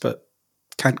Snakes, but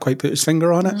can't quite put his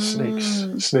finger on it.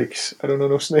 Snakes. I don't know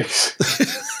no snakes.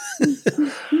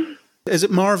 Is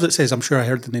it Marv that says, I'm sure I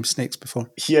heard the name Snakes before?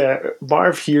 Yeah,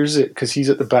 Marv hears it because he's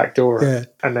at the back door. Yeah.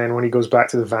 And then when he goes back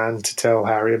to the van to tell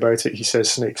Harry about it, he says,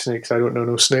 snakes, snakes, I don't know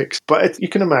no snakes. But you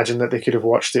can imagine that they could have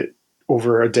watched it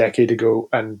over a decade ago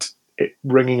and it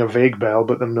ringing a vague bell,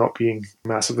 but them not being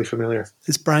massively familiar.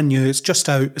 It's brand new, it's just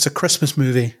out. It's a Christmas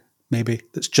movie, maybe,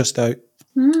 that's just out.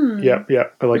 Yeah,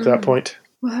 I like that point.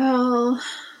 Well,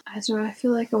 I don't know, I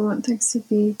feel like I want things to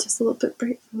be just a little bit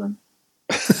bright for them.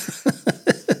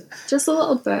 Just a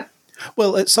little bit.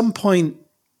 Well, at some point,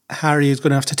 Harry is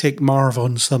going to have to take Marv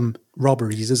on some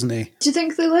robberies, isn't he? Do you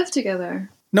think they live together?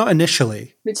 Not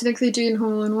initially. But do you think they do in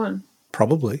Home Alone 1?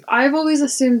 Probably. I've always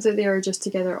assumed that they are just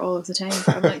together all of the time.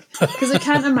 But I'm like, because I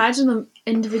can't imagine them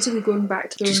individually going back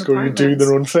to their Just own going and doing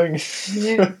apartments. their own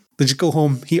thing. Yeah. They just go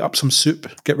home, heat up some soup,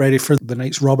 get ready for the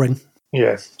night's robbing.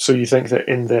 Yeah, so you think that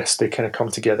in this they kind of come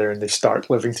together and they start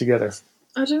living together?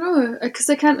 I don't know, because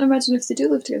I can't imagine if they do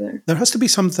live together. There has to be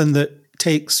something that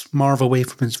takes Marv away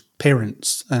from his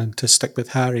parents and to stick with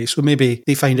Harry. So maybe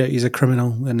they find out he's a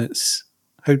criminal and it's,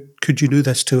 how could you do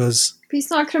this to us? But he's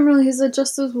not a criminal, he's a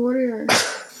justice warrior.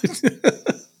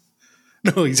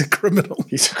 No, he's a criminal.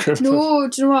 He's a criminal. No,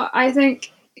 do you know what? I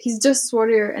think he's a justice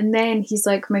warrior, and then he's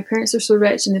like, my parents are so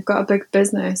rich and they've got a big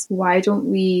business, why don't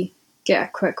we get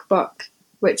a quick buck?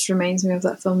 Which reminds me of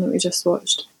that film that we just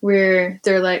watched, where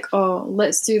they're like, oh,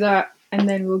 let's do that, and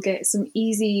then we'll get some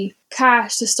easy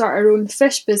cash to start our own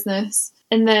fish business.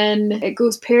 And then it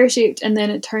goes pear-shaped, and then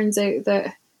it turns out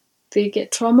that they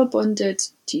get trauma bonded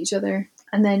to each other.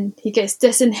 And then he gets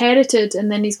disinherited,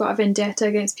 and then he's got a vendetta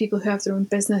against people who have their own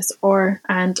business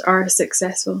and are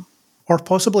successful. Or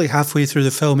possibly halfway through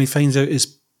the film, he finds out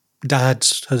his dad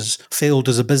has failed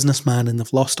as a businessman and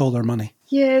they've lost all their money.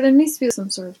 Yeah, there needs to be some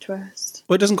sort of twist.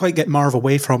 Well, it doesn't quite get Marv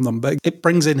away from them, but it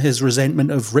brings in his resentment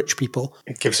of rich people.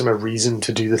 It gives him a reason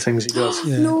to do the things he does.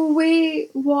 Yeah. No way.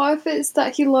 What if it's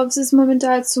that he loves his mum and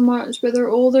dad so much, but they're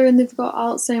older and they've got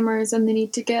Alzheimer's and they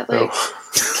need to get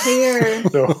care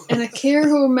No. in a care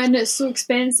home, and it's so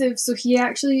expensive, so he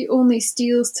actually only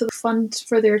steals to fund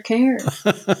for their care.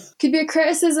 Could be a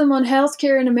criticism on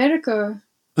healthcare in America.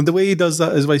 And the way he does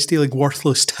that is by stealing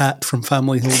worthless tat from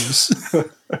family homes.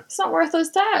 It's not worthless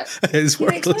that. It's He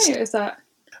makes worthless. money out of that.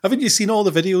 Haven't you seen all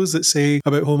the videos that say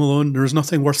about Home Alone, there's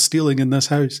nothing worth stealing in this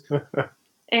house?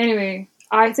 Anyway,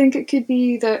 I think it could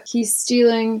be that he's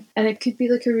stealing, and it could be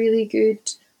like a really good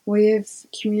way of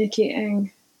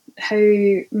communicating how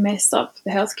messed up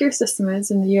the healthcare system is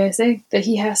in the USA. That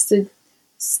he has to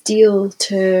steal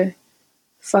to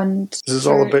fund. This is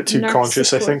all a for bit too nurse conscious.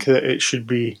 support. I think that it should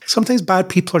be... Sometimes bad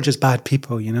people are just bad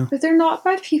people, you know? But they're not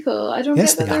bad people. I don't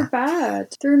Yes, get that they they're are.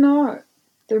 bad. They're not.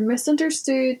 They're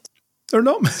misunderstood. They're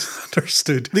not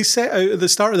misunderstood. They set out at the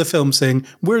start of the film saying,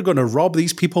 we're going to rob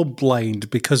these people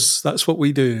blind because that's what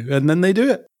we do. And then they do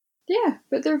it. Yeah,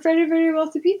 but they're very, very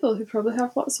wealthy people who probably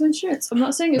have lots of insurance. I'm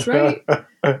not saying it's right.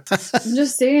 I'm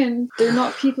just saying they're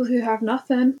not people who have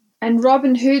nothing. And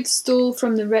Robin Hood stole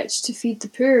from the rich to feed the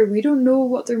poor. We don't know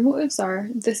what their motives are.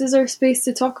 This is our space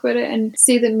to talk about it and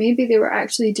say that maybe they were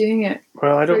actually doing it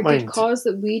Well, I for don't a mind... good cause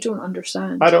that we don't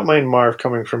understand. I don't mind Marv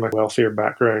coming from a wealthier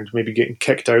background, maybe getting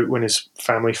kicked out when his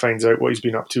family finds out what he's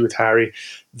been up to with Harry.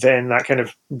 Then that kind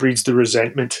of breeds the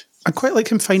resentment. I quite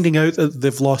like him finding out that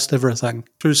they've lost everything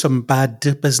through some bad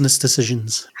business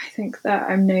decisions. I think that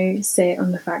I'm now set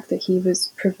on the fact that he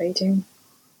was providing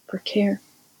for care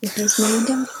with his mum and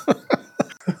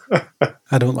dad.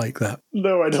 I don't like that.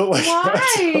 No, I don't like that.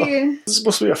 Why? This is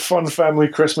supposed to be a fun family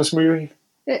Christmas movie.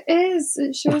 It is.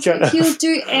 It shows Okay. that he'll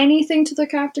do anything to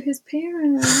look after his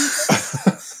parents.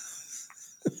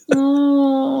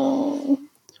 Oh.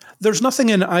 There's nothing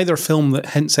in either film that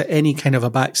hints at any kind of a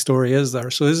backstory, is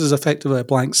there? So this is effectively a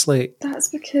blank slate. That's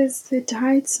because they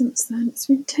died since then. It's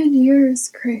been 10 years,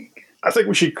 Craig. I think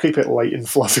we should keep it light and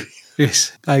fluffy.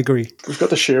 Yes, I agree. We've got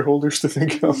the shareholders to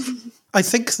think of. I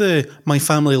think the my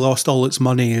family lost all its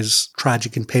money is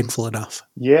tragic and painful enough.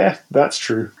 Yeah, that's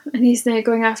true. And he's now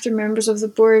going after members of the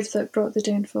board that brought the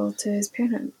downfall to his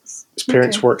parents. His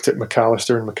parents Okay. worked at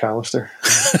McAllister and McAllister.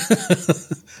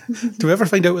 Do we ever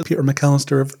find out what Peter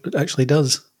McAllister actually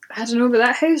does? I don't know, but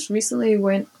that house recently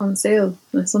went on sale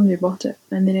and somebody bought it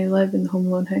and they now live in the Home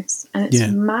Alone house. And it's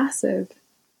Yeah. massive.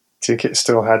 Do you think it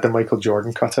still had the Michael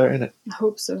Jordan cutout in it? I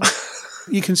hope so.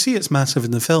 You can see it's massive in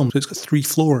the film. It's got 3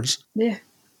 floors. Yeah,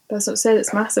 that's what I said.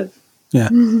 It's massive. Yeah.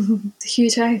 It's a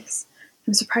huge house.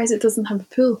 I'm surprised it doesn't have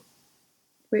a pool.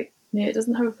 Wait, no, it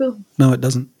doesn't have a pool. No, it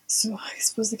doesn't. So I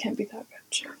suppose they can't be that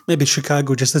rich. Maybe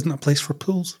Chicago just isn't a place for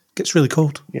pools. It gets really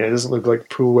cold. Yeah, it doesn't look like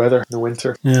pool weather in the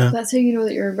winter. Yeah. That's how you know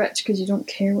that you're rich, because you don't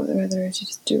care what the weather is. You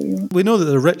just do what you want. We know that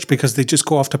they're rich because they just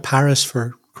go off to Paris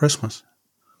for Christmas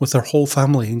with their whole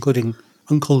family, including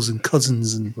uncles and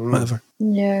cousins and whatever.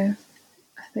 Yeah,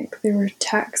 I think they were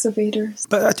tax evaders.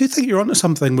 But I do think you're onto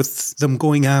something with them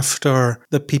going after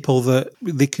the people that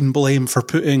they can blame for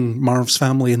putting Marv's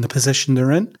family in the position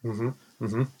they're in.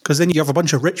 Because then you have a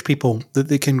bunch of rich people that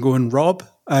they can go and rob,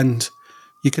 and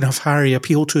you can have Harry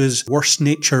appeal to his worst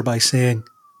nature by saying,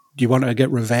 Do you want to get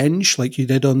revenge like you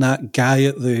did on that guy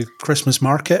at the Christmas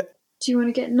market? Do you want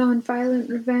to get non-violent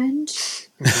revenge?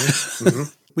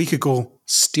 We could go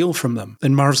steal from them.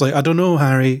 And Marv's like, I don't know,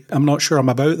 Harry. I'm not sure I'm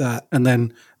about that. And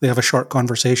then they have a short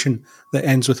conversation that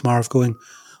ends with Marv going,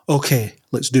 okay,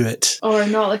 let's do it. Or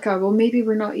not like, well, maybe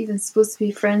we're not even supposed to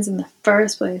be friends in the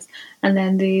first place. And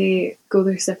then they go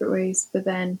their separate ways, but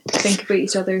then think about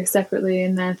each other separately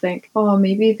and then think, oh,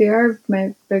 maybe they are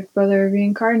my big brother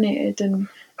reincarnated and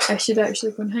I should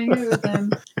actually go and hang out with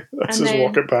them. Let's And just then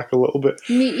walk it back a little bit.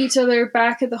 meet each other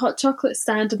back at the hot chocolate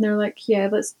stand and they're like, yeah,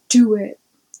 let's do it.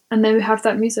 And then we have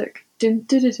that music. Dum,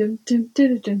 dum, dum, dum,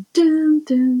 dum, dum, dum,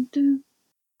 dum, dum.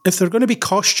 If they're going to be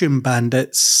costume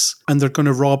bandits and they're going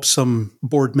to rob some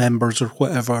board members or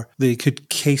whatever, they could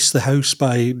case the house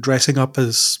by dressing up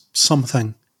as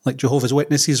something, like Jehovah's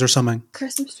Witnesses or something.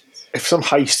 Christmas trees. If some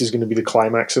heist is going to be the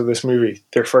climax of this movie,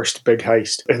 their first big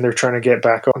heist, and they're trying to get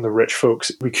back on the rich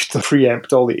folks, we could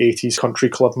preempt all the 80s country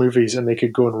club movies and they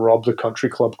could go and rob the country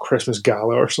club Christmas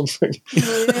gala or something.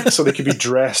 Oh, yeah. So they could be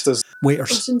dressed as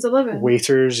Waiters. Ocean's 11.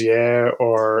 waiters, yeah,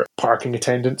 or parking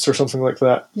attendants or something like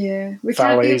that. Yeah. We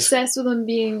can't be Valets. obsessed with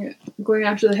them going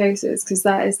after the houses because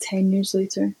that is 10 years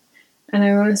later. And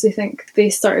I honestly think they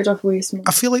started off way small.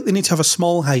 I feel like they need to have a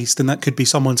small heist and that could be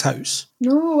someone's house.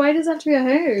 No, why does it have to be a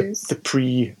house? The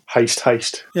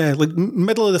pre-heist. Yeah, like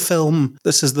middle of the film,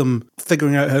 this is them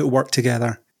figuring out how to work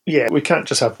together. Yeah, we can't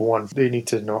just have one. They need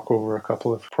to knock over a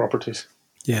couple of properties.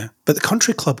 Yeah, but the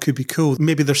country club could be cool.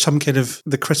 Maybe there's some kind of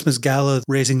the Christmas gala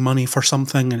raising money for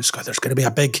something and there's going to be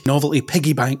a big novelty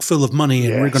piggy bank full of money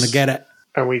and we're Yes. going to get it.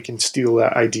 And we can steal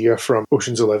that idea from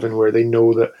Ocean's 11 where they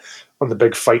know that on the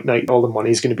big fight night, all the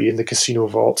money's going to be in the casino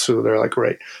vault. So they're like,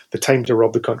 right, the time to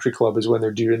rob the country club is when they're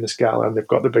doing this gala and they've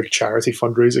got the big charity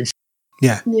fundraising.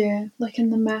 Yeah. Yeah, like in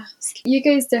The Mask. You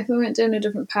guys definitely went down a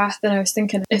different path than I was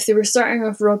thinking. If they were starting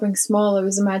off robbing small, I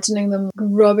was imagining them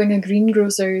robbing a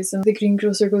greengrocer's and the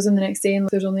greengrocer goes in the next day and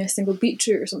there's only a single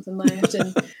beetroot or something left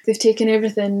and they've taken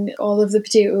everything, all of the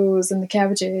potatoes and the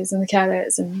cabbages and the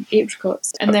carrots and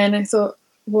apricots. And then I thought,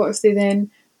 what if they then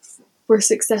were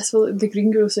successful at the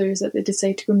greengrocers that they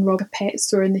decide to go and rob a pet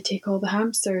store and they take all the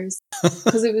hamsters?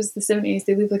 Because it was the 70s,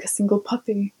 they leave like a single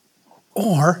puppy.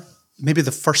 Or maybe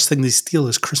the first thing they steal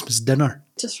is Christmas dinner.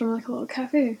 Just from like a little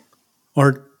cafe.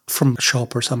 Or from a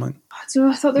shop or something. I don't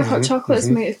know, I thought their hot chocolates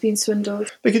might have been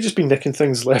swindled. They could just be nicking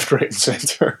things left, right and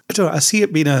centre. I don't know, I see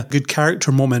it being a good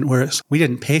character moment where it's, we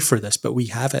didn't pay for this, but we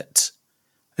have it.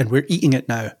 And we're eating it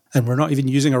now. And we're not even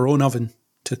using our own oven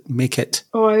to make it.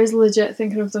 Oh, I was legit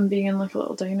thinking of them being in like a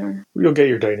little diner. You'll get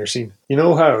your diner scene. You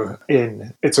know how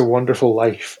in It's a Wonderful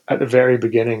Life, at the very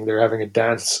beginning, they're having a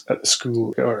dance at the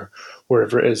school or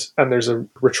wherever it is, and there's a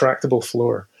retractable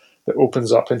floor that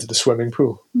opens up into the swimming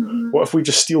pool. Mm-hmm. What if we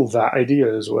just steal that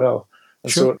idea as well?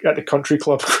 And so at the country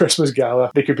club Christmas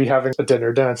gala, they could be having a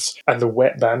dinner dance, and the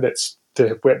Wet Bandits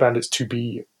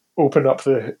 2B, open up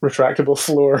the retractable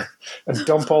floor and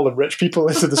dump all the rich people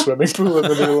into the swimming pool, and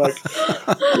then they're like,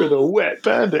 "You're the Wet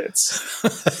Bandits."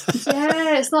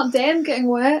 Yeah, it's not them getting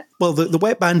wet. Well, the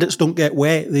wet bandits don't get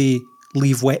wet, they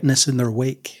leave wetness in their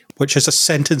wake, which is a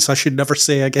sentence I should never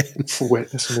say again.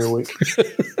 Wetness in their wake.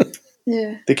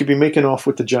 Yeah. They could be making off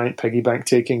with the giant piggy bank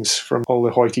takings from all the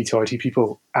hoity-toity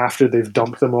people after they've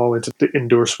dumped them all into the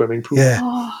indoor swimming pool. Yeah.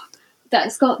 Oh,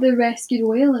 that's got the rescued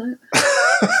whale in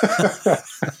it.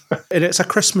 And it's a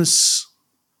Christmas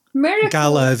Miracle.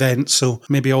 gala event, so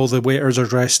maybe all the waiters are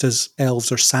dressed as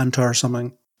elves or Santa or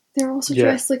something. They're also Yeah.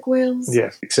 dressed like whales.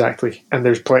 Yeah, exactly. And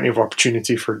there's plenty of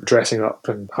opportunity for dressing up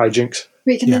and hijinks.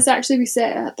 Wait, can Yeah. this actually be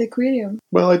set at the aquarium?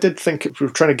 Well, I did think we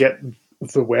were trying to get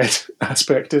the wet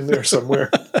aspect in there somewhere.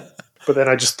 But then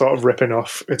I just thought of ripping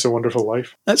off It's a Wonderful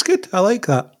Life. That's good. I like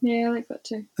that. Yeah, I like that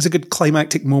too. It's a good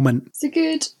climactic moment. It's a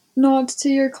good nod to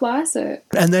your classic.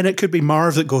 And then it could be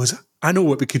Marv that goes, I know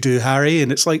what we could do, Harry.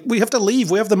 And it's like, we have to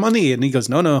leave. We have the money. And he goes,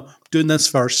 no, doing this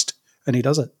first. And he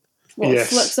does it. Well, Yes.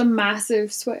 flips a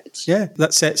massive switch. Yeah,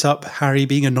 that sets up Harry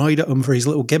being annoyed at him for his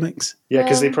little gimmicks. Yeah,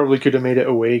 because they Yeah. probably could have made it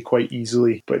away quite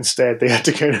easily. But instead, they had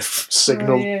to kind of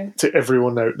signal Oh, yeah. to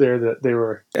everyone out there that they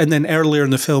were... And then earlier in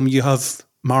the film, you have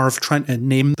Marv trying to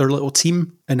name their little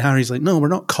team. And Harry's like, no, we're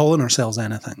not calling ourselves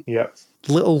anything. Yeah.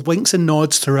 Little winks and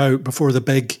nods throughout before the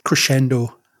big crescendo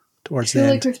I towards the feel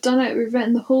end. like we've done it. We've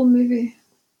written the whole movie.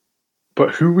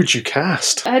 But who would you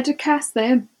cast? I had to cast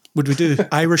them. Would we do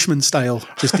Irishman style,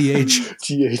 just the age?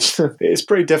 GH. It's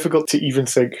pretty difficult to even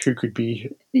think who could be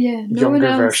Yeah, no one younger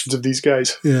else. versions of these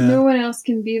guys. Yeah. No one else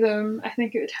can be them. I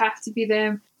think it would have to be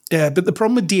them. Yeah, but the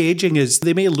problem with de-aging is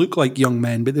they may look like young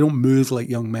men, but they don't move like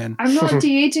young men. I'm not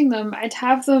de-aging them. I'd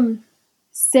have them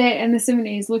set in the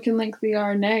 70s looking like they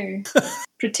are now,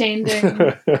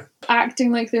 pretending,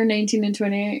 acting like they're 19 and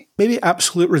 28. Maybe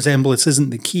absolute resemblance isn't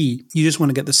the key. You just want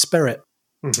to get the spirit.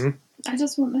 Mm-hmm. I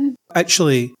just want them.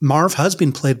 Actually, Marv has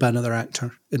been played by another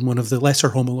actor in one of the lesser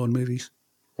Home Alone movies.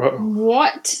 Uh-oh.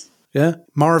 What? Yeah.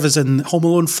 Marv is in Home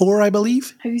Alone 4, I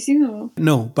believe. Have you seen them all?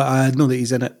 No, but I know that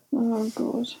he's in it. Oh,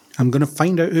 God. I'm going to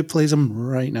find out who plays him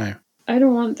right now. I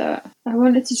don't want that. I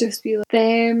want it to just be like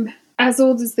them, as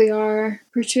old as they are,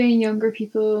 portraying younger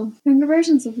people, younger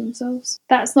versions of themselves.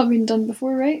 That's not been done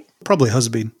before, right? Probably has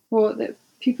been. Well, that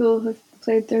people have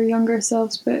played their younger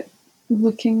selves, but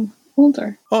looking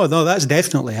older. Oh, no, that's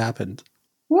definitely happened.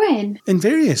 When? In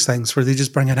various things where they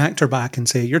just bring an actor back and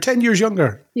say, you're 10 years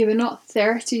younger. Yeah, but not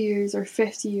 30 years or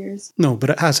 50 years, No, but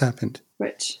it has happened.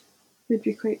 which would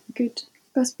be quite good.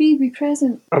 Gus B, be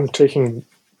present. I'm taking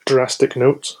drastic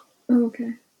notes. Oh,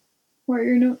 okay. What are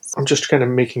your notes? I'm just kind of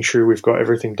making sure we've got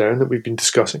everything down that we've been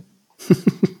discussing.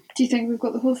 Do you think we've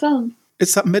got the whole film?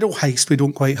 It's that middle heist we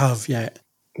don't quite have yet.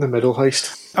 The middle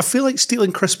heist. I feel like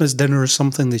stealing Christmas dinner is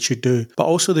something they should do, but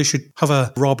also they should have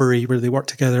a robbery where they work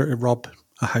together to rob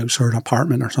a house or an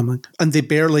apartment or something. And they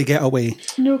barely get away.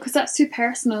 No, because that's too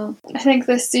personal. I think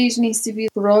this stage needs to be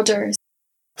broader.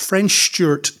 French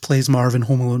Stewart plays Marv in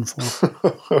Home Alone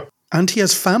 4. And he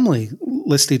has family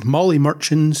listed. Molly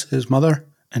Merchants, his mother,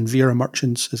 and Vera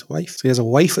Merchants, his wife. So he has a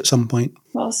wife at some point.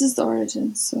 Well, this is the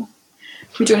origins, so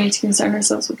we don't need to concern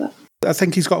ourselves with that. I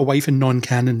think he's got a wife in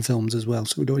non-canon films as well,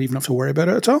 so we don't even have to worry about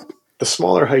it at all. The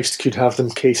smaller heist could have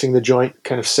them casing the joint,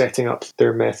 kind of setting up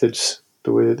their methods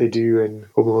the way that they do in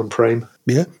Home Alone Prime.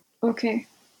 Yeah. Okay,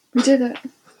 we did it.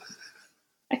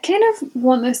 I kind of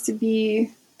want this to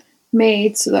be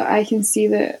made so that I can see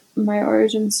that my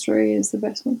origin story is the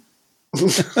best one.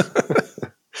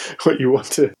 What, you want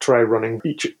to try running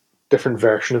each different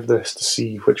version of this to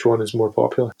see which one is more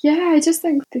popular? Yeah, I just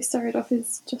think they started off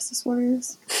as Justice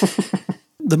Warriors.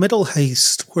 The middle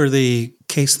heist, where they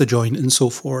case the joint and so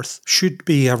forth, should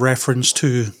be a reference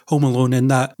to Home Alone in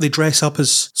that they dress up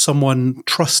as someone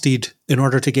trusted in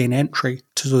order to gain entry,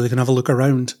 so they can have a look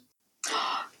around.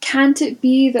 Can't it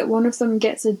be that one of them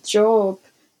gets a job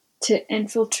to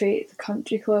infiltrate the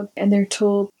country club and they're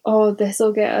told, oh, this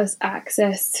will get us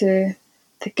access to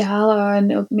the gala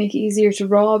and it'll make it easier to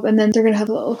rob, and then they're going to have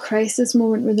a little crisis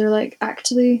moment where they're like,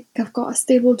 actually, I've got a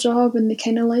stable job and they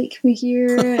kind of like me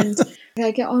here and I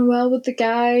get on well with the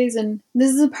guys and this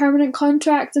is a permanent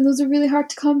contract and those are really hard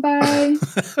to come by.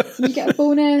 You get a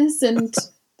bonus, and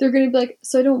they're going to be like,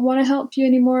 so I don't want to help you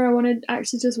anymore, I want to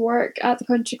actually just work at the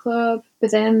country club. But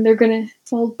then they're going to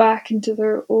fall back into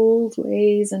their old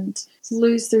ways and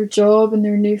lose their job and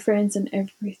their new friends and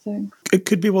everything. It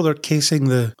could be while they're casing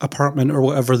the apartment or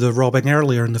whatever they're robbing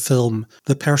earlier in the film,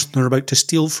 the person they're about to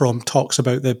steal from talks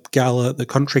about the gala at the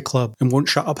country club and won't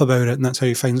shut up about it, and that's how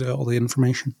he finds out all the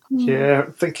information. Yeah,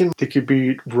 I'm thinking they could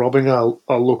be robbing a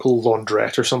local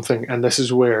laundrette or something, and this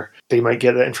is where they might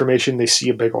get that information. They see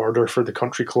a big order for the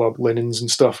country club linens and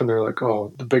stuff, and they're like,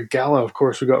 oh, the big gala, of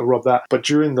course we got to rob that. But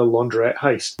during the laundrette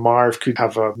heist, Marv could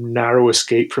have a narrow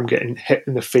escape from getting hit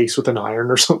in the face with an iron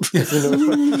or something. You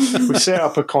know? We set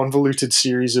up a convoluted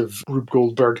series of Rube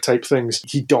Goldberg type things.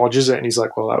 He dodges it and he's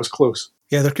like, well, that was close.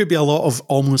 Yeah, there could be a lot of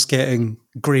almost getting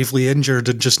gravely injured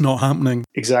and just not happening.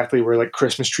 Exactly, where like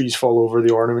Christmas trees fall over,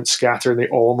 the ornaments scatter, and they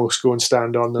almost go and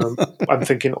stand on them. I'm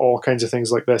thinking all kinds of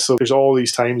things like this. So there's all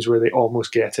these times where they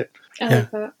almost get it. I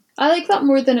like that. I like that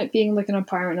more than it being like an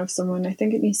apartment of someone. I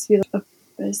think it needs to be like a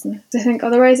business. I think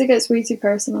otherwise it gets way too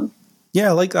personal. Yeah,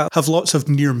 I like that. Have lots of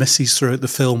near misses throughout the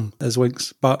film as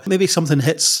Winks, but maybe something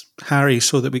hits Harry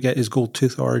so that we get his gold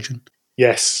tooth origin.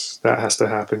 Yes, that has to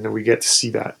happen, and we get to see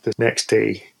that the next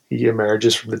day. He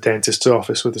emerges from the dentist's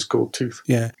office with his gold tooth.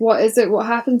 Yeah. What is it? What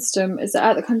happens to him? Is it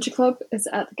at the country club? Is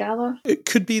it at the gala? It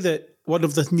could be that one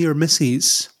of the near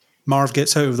misses, Marv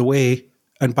gets out of the way,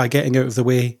 and by getting out of the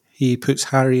way, he puts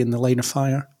Harry in the line of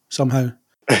fire somehow.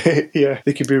 Yeah,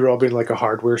 they could be robbing like a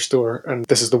hardware store, and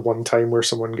this is the one time where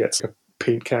someone gets a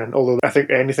paint can. Although I think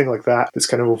anything like that that's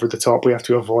kind of over the top we have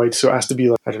to avoid. So it has to be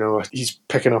like, I don't know, he's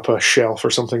picking up a shelf or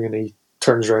something and he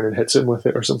turns around and hits him with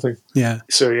it or something. Yeah.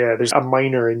 So yeah, there's a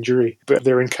minor injury, but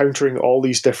they're encountering all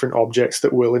these different objects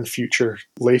that will in future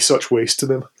lay such waste to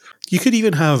them. You could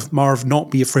even have Marv not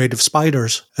be afraid of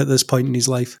spiders at this point in his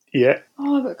life. Yeah.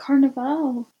 Oh, but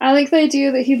Carnival. I like the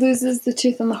idea that he loses the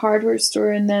tooth in the hardware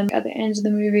store, and then at the end of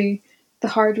the movie, the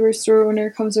hardware store owner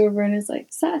comes over and is like,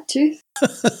 is that a tooth?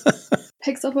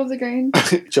 Picks up off the ground.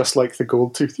 Just like the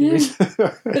gold tooth, you mean?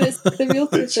 But it's the real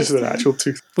tooth. It's just an actual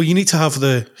tooth. Well, you need to have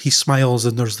he smiles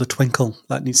and there's the twinkle.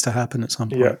 That needs to happen at some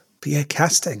point. Yeah. But yeah,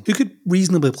 casting. Who could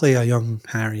reasonably play a young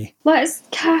Harry? Let's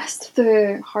cast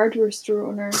the hardware store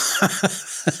owner.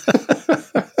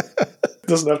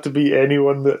 Doesn't have to be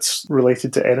anyone that's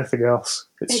related to anything else.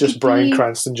 It's It just could Bryan be-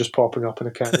 Cranston just popping up in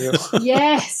a cameo.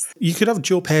 Yes, You could have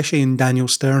Joe Pesci and Daniel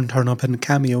Stern turn up in a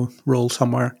cameo role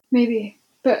somewhere. maybe.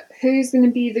 But who's going to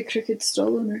be the crooked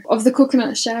stall owner of the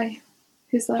Coconut Shy?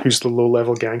 Who's that? Who's the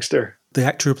low-level gangster? The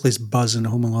actor who plays Buzz in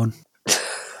Home Alone.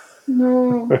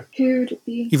 No, who would it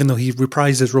be? Even though he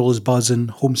reprised his role as Buzz in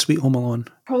Home Sweet Home Alone.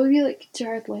 Probably be like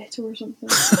Jared Leto or something.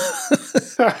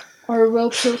 Or Will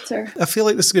Poulter. I feel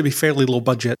like this is going to be fairly low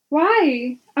budget.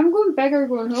 Why? I'm going big or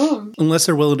going home. Unless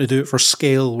they're willing to do it for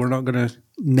scale, we're not going to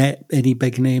net any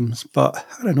big names. But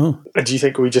I don't know. And do you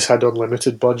think we just had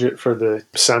unlimited budget for the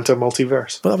Santa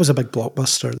multiverse? But that was a big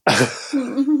blockbuster.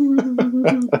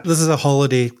 This is a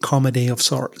holiday comedy of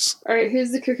sorts. Alright,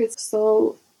 who's the crooked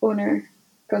stall owner?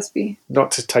 Gusby.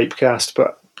 Not to typecast,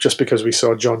 but just because we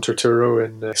saw John Turturro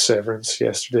in Severance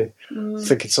yesterday,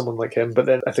 thinking someone like him. But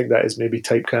then I think that is maybe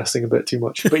typecasting a bit too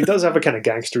much. But he does have a kind of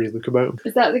gangstery look about him.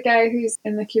 Is that the guy who's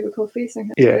in the cubicle facing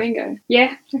him? Yeah. The main guy?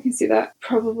 Yeah, I can see that.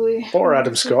 Probably. Or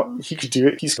Adam Scott. He could do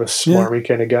it. He's a smarmy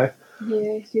kind of guy.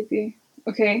 Yeah, he could be.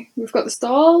 Okay, we've got the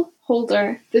stall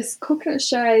holder, this Coconut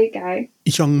Shy guy.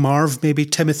 Young Marv, maybe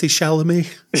Timothy Chalamet,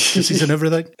 because he's in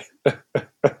everything.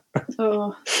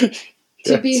 Oh.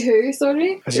 To be who,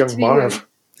 sorry? As To young be Marv.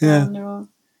 who? Yeah. Oh, no.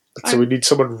 So we need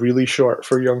someone really short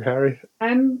for young Harry.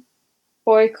 I'm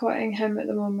boycotting him at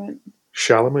the moment.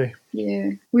 Chalamet. Yeah.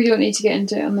 We don't need to get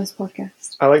into it on this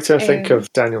podcast. I like to think Um,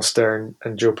 of Daniel Stern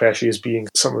and Joe Pesci as being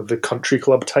some of the country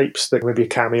club types that maybe a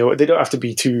cameo. They don't have to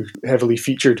be too heavily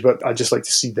featured, but I just like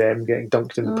to see them getting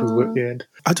dunked in the pool at the end.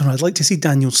 I don't know. I'd like to see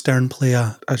Daniel Stern play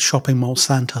a shopping mall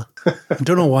Santa. I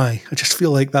don't know why. I just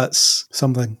feel like that's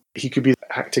something. He could be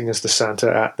acting as the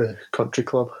Santa at the country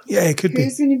club. Yeah, it could be.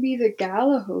 Who's going to be the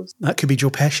gala host? That could be Joe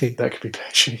Pesci. That could be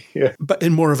Pesci, yeah. But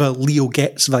in more of a Leo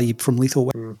Getz vibe from Lethal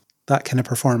Weapon. That kind of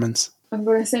performance. I'm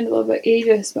going to sound a little bit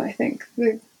ageist, but I think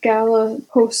the gala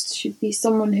host should be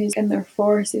someone who's in their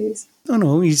 40s. I don't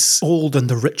know. He's old and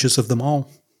the richest of them all.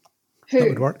 Who? That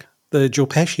would work. The Joe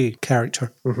Pesci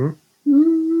character. Okay.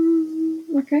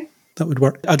 That would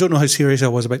work. I don't know how serious I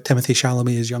was about Timothy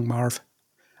Chalamet as young Marv.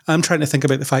 I'm trying to think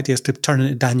about the fact he has to turn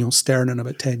into Daniel Stern in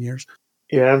about 10 years.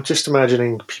 Yeah, I'm just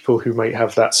imagining people who might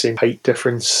have that same height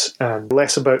difference and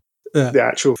less about the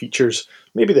actual features.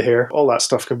 Maybe the hair. All that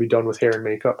stuff can be done with hair and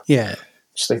makeup. Yeah.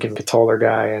 Just thinking a taller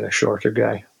guy and a shorter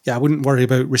guy. Yeah, I wouldn't worry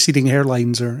about receding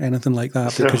hairlines or anything like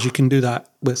that because you can do that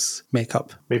with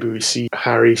makeup. Maybe we see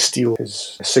Harry steal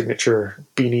his signature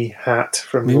beanie hat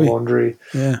from Maybe. the laundry.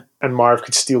 Yeah. And Marv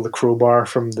could steal the crowbar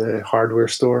from the hardware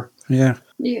store. Yeah.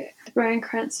 Yeah. The Bryan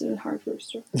Cranston hardware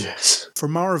store. Yes. For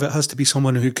Marv, it has to be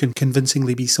someone who can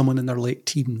convincingly be someone in their late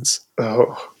teens.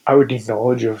 Oh, I would need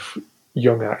knowledge of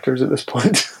young actors at this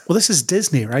point. Well, this is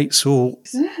Disney, right? So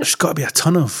Is it? there's got to be a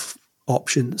ton of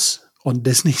options on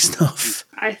Disney stuff.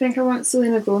 I think I want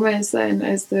Selena Gomez then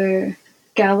as the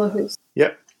gala host.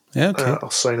 Yep. Yeah, okay. I'll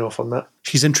sign off on that.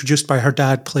 She's introduced by her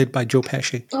dad, played by Joe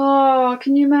Pesci. Oh,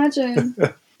 can you imagine?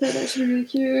 That'd actually be really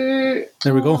cute.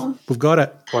 There we Aw. go. We've got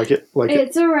it. Like it. Like it.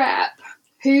 It's a wrap.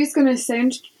 Who's going to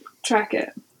soundtrack it?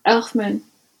 Elfman.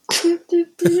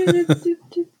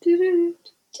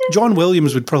 John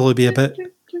Williams would probably be a bit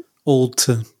old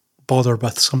to bother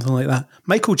with something like that.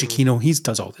 Michael Giacchino, he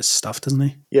does all this stuff, doesn't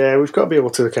he? Yeah, we've got to be able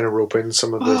to kind of rope in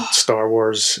some of the Star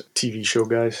Wars TV show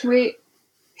guys. Wait,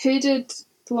 who did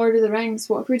The Lord of the Rings?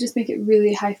 What if we just make it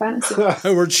really high fantasy?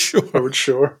 Howard Shore. Howard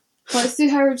Shore. Let's do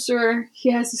Howard Shore.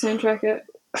 He has to soundtrack it.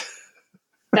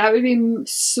 That would be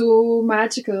so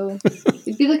magical.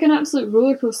 It'd be like an absolute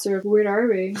roller coaster of where are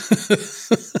we?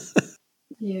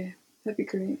 Yeah, that'd be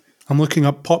great. I'm looking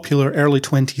up popular early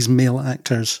 20s male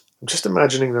actors. I'm just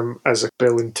imagining them as a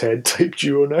Bill and Ted type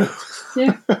duo now.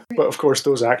 Yeah. But of course,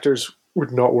 those actors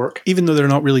would not work. Even though they're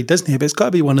not really Disney, but it's got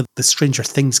to be one of the Stranger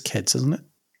Things kids, isn't it?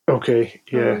 Okay,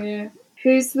 yeah. Oh, yeah.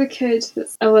 Who's the kid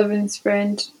that's Eleven's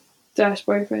friend /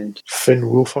 boyfriend? Finn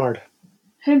Wolfhard.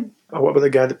 Him. Oh, what about the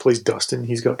guy that plays Dustin?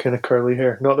 He's got kind of curly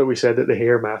hair. Not that we said that the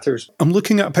hair matters. I'm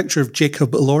looking at a picture of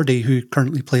Jacob Elordi, who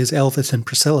currently plays Elvis in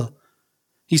Priscilla.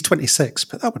 He's 26,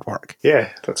 but that would work.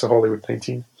 Yeah, that's a Hollywood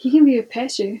 19. He can be a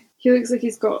Pesci. He looks like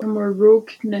he's got a more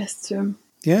rogueness to him.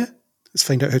 Yeah? Let's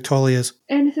find out how tall he is.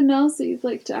 Anything else that you'd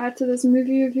like to add to this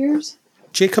movie of yours?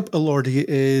 Jacob Elordi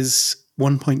is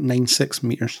 1.96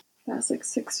 metres. That's like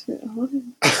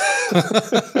 6'11".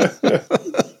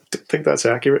 Don't think that's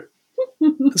accurate.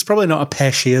 It's probably not a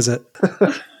Pesci, is it?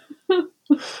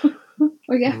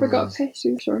 Oh yeah, I forgot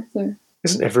Pesci. Sure, there.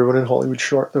 Isn't everyone in Hollywood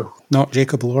short, though? Not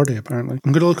Jacob Elordi, apparently.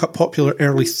 I'm going to look up popular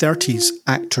early 30s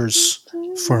actors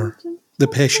for the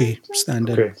Pesci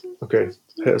stand-in. Okay.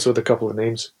 Hit us with a couple of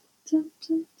names.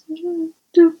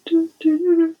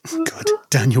 God,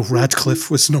 Daniel Radcliffe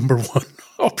was number one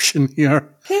option here.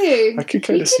 Hey, I could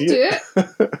kind of see do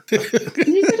it.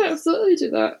 He could absolutely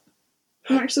do that.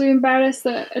 I'm actually embarrassed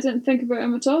that I didn't think about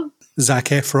him at all. Zac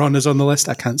Efron is on the list.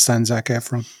 I can't stand Zac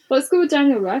Efron. Let's go with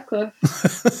Daniel Radcliffe.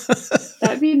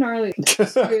 That'd be gnarly. Good.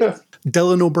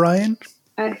 Dylan O'Brien,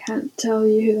 I can't tell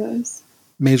you who that is.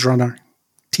 Maze Runner,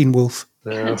 Teen Wolf.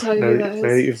 Can't tell you now, who that is. now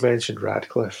that you've mentioned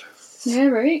Radcliffe. Yeah,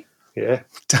 right. Yeah.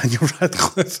 Daniel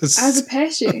Radcliffe is... As a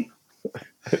Pesci.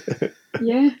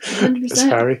 Yeah, 100%. It's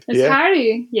Harry. It's Yeah.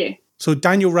 Harry. Yeah. So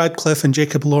Daniel Radcliffe and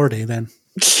Jacob Elordi then.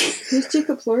 Who's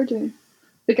Jacob Elordi?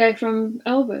 The guy from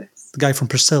Elvis. The guy from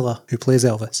Priscilla who plays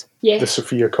Elvis. Yeah, The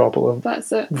Sophia Coppola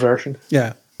that's it. version.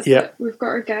 Yeah. Yeah. We've got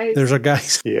our guys. There's our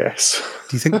guys. Yes.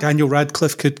 Do you think Daniel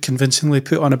Radcliffe could convincingly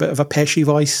put on a bit of a Pesci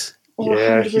voice? Oh,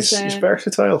 Yeah, 100%. he's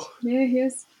versatile. Yeah, he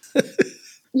is.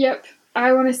 Yep.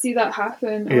 I want to see that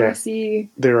happen. I Yeah. want to see.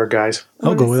 There are guys.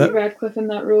 I'll go with it. Radcliffe in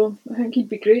that role. I think he'd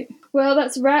be great. Well,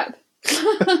 that's a wrap.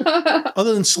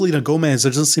 Other than Selena Gomez,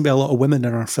 there doesn't seem to be a lot of women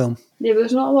in our film. Yeah, but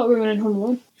there's not a lot of women in Home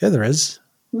Alone. Yeah, there is.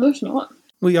 No, there's not.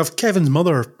 Well, you have Kevin's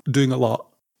mother doing a lot.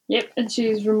 Yep, and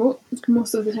she's remote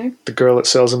most of the time. The girl that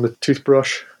sells him the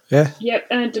toothbrush. Yeah. Yep,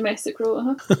 and a domestic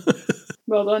role,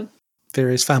 Well done.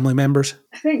 Various family members.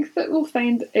 I think that we'll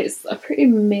find it's a pretty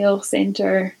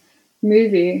male-centre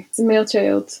movie. It's a male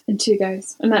child and two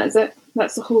guys, and that is it.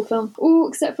 That's the whole film. Oh,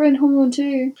 except for in Home Alone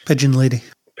 2. Pigeon Lady.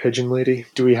 Pigeon lady.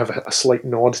 Do we have a slight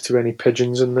nod to any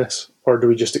pigeons in this? Or do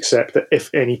we just accept that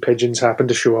if any pigeons happen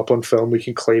to show up on film, we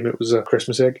can claim it was a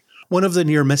Christmas egg? One of the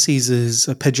near misses is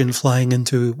a pigeon flying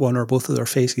into one or both of their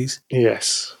faces.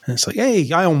 Yes. And it's like,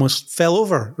 hey, I almost fell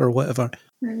over, or whatever.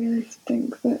 I really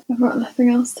think that I've got nothing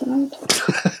else to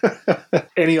add.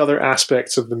 Any other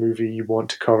aspects of the movie you want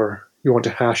to cover? You want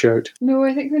to hash out? No,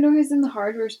 I think we know who's in the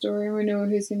hardware store and we know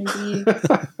who's going to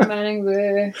be manning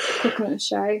the Coconut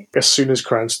Shy. As soon as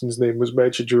Cranston's name was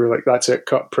mentioned, you were like, that's it,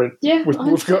 cut, print. Yeah, We've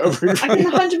got a movie. I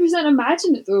can 100%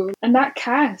 imagine it though. And that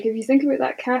cast, if you think about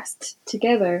that cast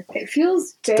together, it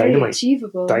feels very Dynamite.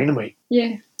 achievable. Dynamite.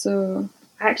 Yeah, so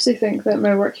I actually think that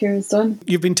my work here is done.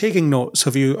 You've been taking notes.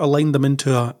 Have you aligned them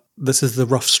into this is the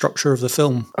rough structure of the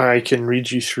film? I can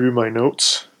read you through my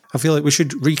notes. I feel like we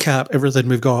should recap everything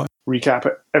we've got. Recap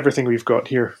it, everything we've got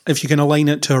here. If you can align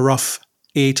it to a rough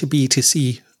A to B to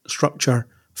C structure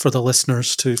for the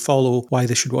listeners to follow why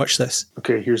they should watch this.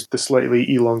 Okay, here's the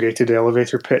slightly elongated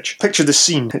elevator pitch. Picture the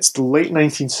scene. It's the late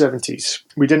 1970s.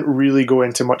 We didn't really go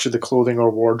into much of the clothing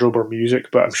or wardrobe or music,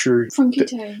 but I'm sure Funky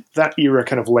Town. that era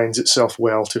kind of lends itself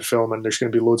well to film, and there's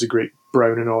going to be loads of great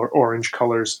brown and orange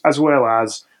colours, as well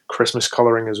as Christmas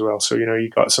colouring as well. So, you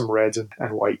got some reds and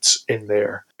whites in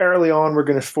there. Early on, we're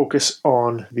going to focus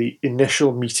on the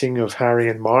initial meeting of Harry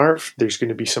and Marv. There's going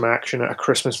to be some action at a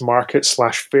Christmas market /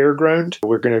 fairground.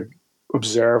 We're going to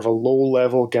observe a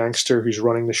low-level gangster who's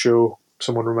running the show.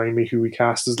 Someone remind me who we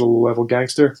cast as the low-level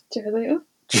gangster. Jared Leto.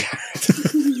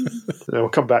 We'll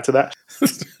come back to that.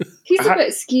 He's a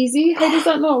bit skeezy. How does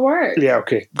that not work? Yeah,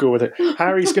 okay, go with it.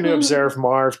 Harry's going to observe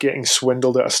Marv getting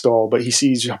swindled at a stall, but he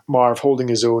sees Marv holding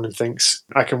his own and thinks,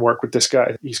 I can work with this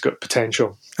guy. He's got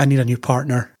potential. I need a new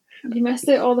partner. You missed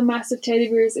out all the massive teddy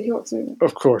bears that he walks away with.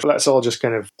 Of course, that's all just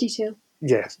kind of, Detail.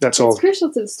 yeah, that's It's all.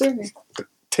 crucial to the story.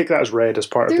 Take that as read as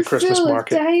part They're of the Christmas full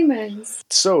market. of diamonds.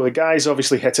 So the guys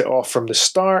obviously hit it off from the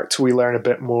start. We learn a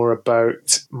bit more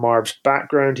about Marv's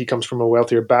background. He comes from a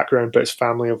wealthier background, but his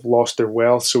family have lost their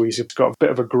wealth, so he's got a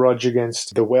bit of a grudge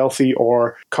against the wealthy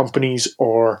or companies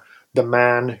or the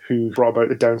man who brought about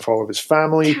the downfall of his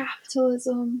family.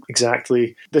 Capitalism.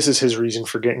 Exactly. This is his reason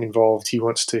for getting involved. He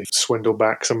wants to swindle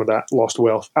back some of that lost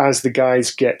wealth. As the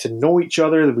guys get to know each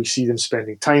other, we see them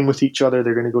spending time with each other.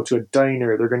 They're going to go to a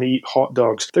diner. They're going to eat hot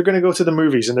dogs. They're going to go to the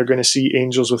movies, and they're going to see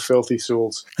Angels with Filthy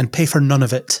Souls. And pay for none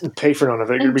of it. And pay for none of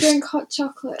it. They're And going to drink hot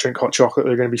chocolate. drink hot chocolate.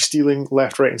 They're going to be stealing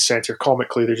left, right, and centre.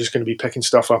 Comically, they're just going to be picking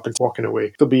stuff up and walking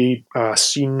away. There'll be a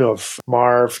scene of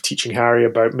Marv teaching Harry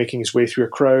about making his way through a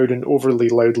crowd and overly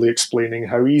loudly explaining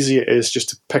how easy it is just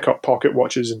to pick up pocket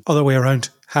watches, and Other way around.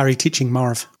 Harry teaching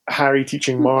Marv. Harry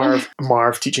teaching Marv,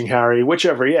 Marv teaching Harry,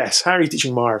 whichever, yes, Harry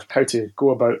teaching Marv how to go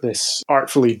about this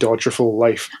artfully dodgerful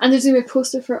life. And there's going to be a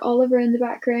poster for Oliver in the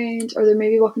background, or they're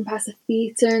maybe walking past a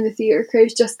theatre and the theatre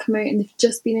crowd's just come out and they've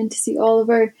just been in to see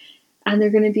Oliver, and they're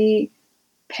going to be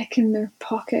picking their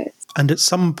pockets. And at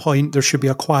some point, there should be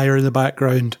a choir in the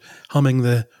background humming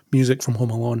the music from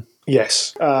Home Alone.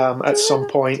 Yes. At some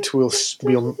point, we'll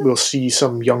see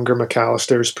some younger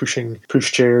McAllisters pushing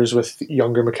pushchairs with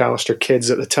younger McAllister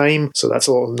kids at the time. So that's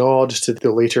a little nod to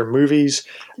the later movies.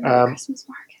 Christmas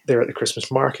market. They're at the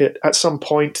Christmas market. At some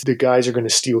point, the guys are going to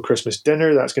steal Christmas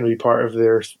dinner. That's going to be part of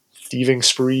their thieving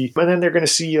spree. And then they're going to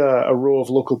see a row of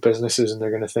local businesses and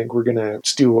they're going to think, we're going to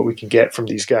steal what we can get from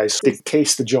these guys. They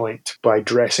case the joint by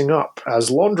dressing up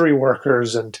as laundry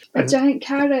workers and A giant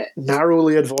carrot.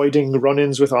 narrowly avoiding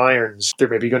run-ins with irons. They're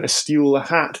maybe going to steal a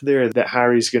hat there that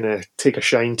Harry's going to take a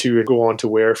shine to and go on to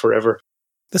wear forever.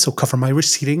 This will cover my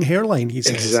receding hairline, he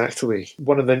says. Exactly.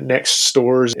 One of the next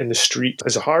stores in the street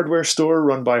is a hardware store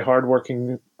run by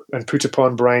hardworking and put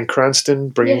upon Bryan Cranston,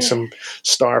 bringing some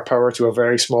star power to a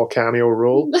very small cameo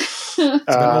role. It's about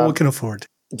all we can afford.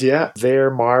 Yeah,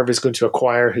 there Marv is going to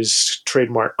acquire his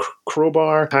trademark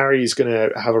crowbar. Harry's going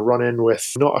to have a run-in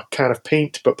with not a can of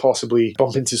paint, but possibly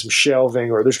bump into some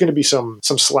shelving, or there's going to be some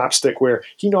slapstick where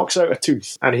he knocks out a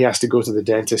tooth and he has to go to the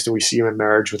dentist, and we see him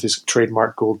emerge with his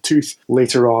trademark gold tooth.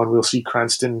 Later on, we'll see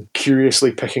Cranston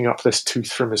curiously picking up this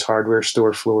tooth from his hardware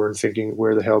store floor and thinking,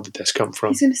 where the hell did this come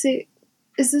from? He's going to say,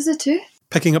 is this a tooth?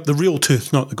 Picking up the real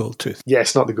tooth, not the gold tooth.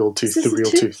 Yes, not the gold tooth, Is the this a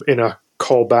real tooth? tooth, in a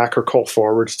call back or call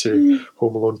forward to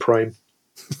Home Alone Prime.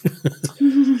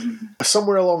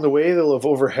 Somewhere along the way, they'll have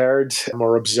overheard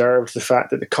or observed the fact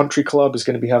that the country club is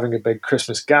going to be having a big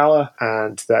Christmas gala,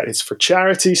 and that it's for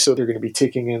charity, so they're going to be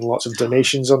taking in lots of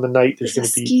donations on the night. There's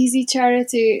It's going a to be... skeezy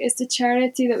charity. It's the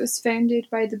charity that was founded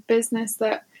by the business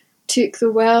that took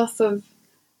the wealth of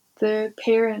the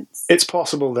parents. It's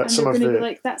possible that And some they're of going to the... be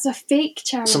like, that's a fake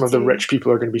charity. Some of the rich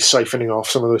people are going to be siphoning off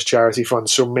some of those charity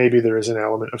funds, so maybe there is an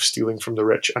element of stealing from the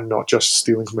rich and not just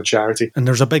stealing from a charity. And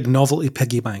there's a big novelty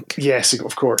piggy bank. Yes,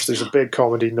 of course, there's a big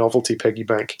comedy novelty piggy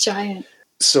bank. Giant.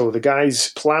 So the guys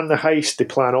plan the heist, they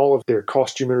plan all of their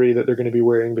costumery that they're going to be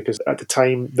wearing, because at the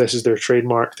time, this is their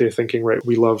trademark. They're thinking, right,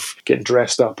 we love getting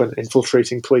dressed up and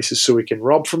infiltrating places so we can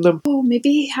rob from them. Oh, maybe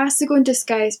he has to go in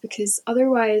disguise, because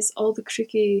otherwise all the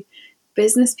crooky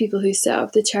business people who set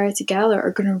up the charity gala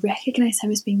are going to recognise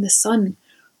him as being the son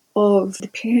of the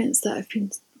parents that have been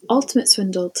ultimate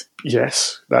swindled.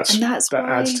 Yes, And that's that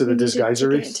why adds to the we needed to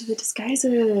disguisery. get into the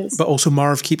disguises. But also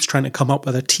Marv keeps trying to come up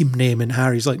with a team name, and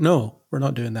Harry's like, no, we're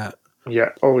not doing that. Yeah,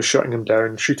 always shutting him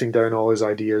down, shooting down all his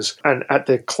ideas. And at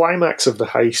the climax of the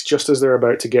heist, just as they're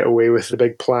about to get away with the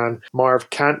big plan, Marv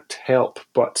can't help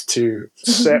but to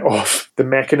set off the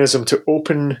mechanism to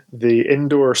open the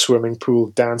indoor swimming pool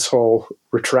dance hall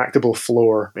retractable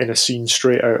floor in a scene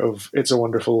straight out of It's a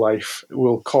Wonderful Life.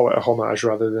 We'll call it a homage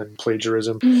rather than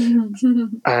plagiarism.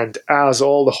 And as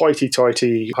all the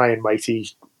hoity-toity, high and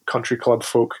mighty country club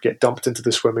folk get dumped into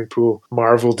the swimming pool,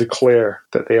 Marv will declare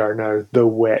that they are now the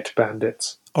Wet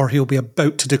Bandits. Or he'll be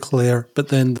about to declare, but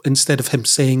then instead of him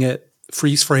saying it,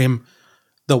 freeze frame,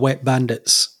 the Wet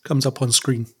Bandits comes up on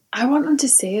screen. I want him to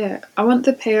say it. I want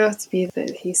the payoff to be that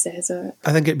he says it.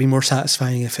 I think it'd be more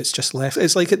satisfying if it's just left.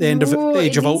 It's like at the end No, of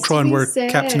Age it of needs Ultron to be where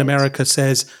said. Captain America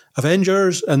says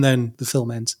Avengers and then the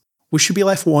film ends. We should be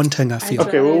left wanting, I feel.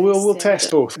 Okay, well, we'll Said test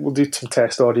it. both. We'll do some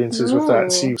test audiences with that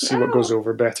and see No. what goes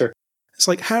over better. It's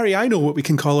like, Harry, I know what we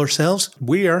can call ourselves.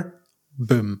 We're,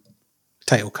 boom,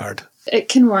 title card. It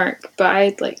can work, but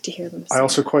I'd like to hear them say I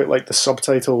also it. quite like the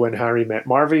subtitle When Harry Met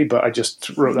Marvy, but I just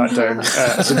wrote that down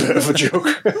as a bit of a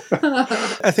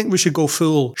joke. I think we should go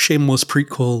full shameless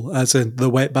prequel, as in the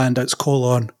Wet Bandits :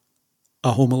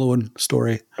 a Home Alone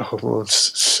story. A Home Alone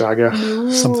saga.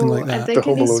 Something like I that. think The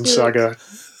it Home needs to Alone be saga.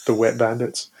 The Wet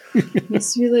Bandits. It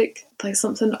needs to be like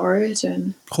something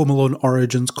origin. Home Alone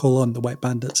Origins : the Wet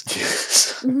Bandits.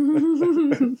 Yes.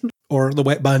 Or the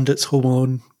Wet Bandits Home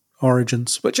Alone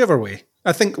Origins. Whichever way.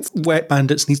 I think Wet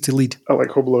Bandits needs to lead. I like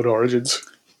Home Alone Origins.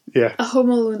 Yeah. A Home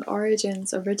Alone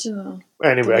Origins original.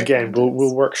 Anyway, Wet again, Bandits.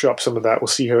 we'll workshop some of that. We'll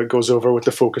see how it goes over with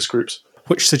the focus groups.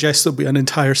 Which suggests there'll be an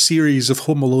entire series of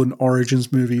Home Alone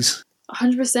Origins movies.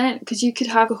 100%, because you could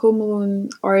have a Home Alone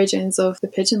Origins of the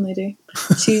Pigeon Lady.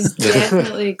 She's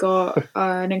definitely got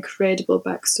an incredible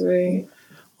backstory.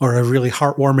 Or a really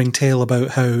heartwarming tale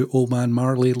about how Old Man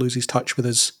Marley loses touch with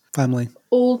his family.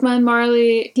 Old Man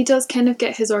Marley, he does kind of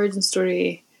get his origin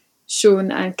story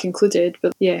shown and concluded,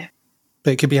 but yeah.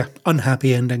 But it could be an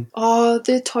unhappy ending. Oh,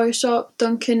 the toy shop,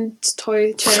 Duncan's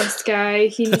toy chest guy,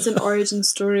 he needs an origin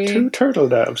story. 2 turtle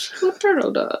doves. What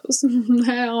turtle does?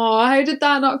 Oh, how did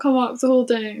that not come up the whole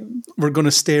time? We're going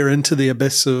to stare into the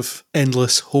abyss of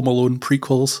endless Home Alone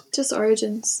prequels. Just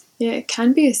origins. Yeah, it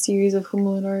can be a series of Home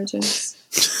Alone origins.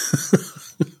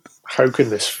 How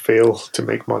can this fail to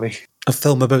make money? A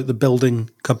film about the building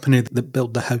company that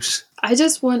built the house. I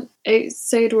just want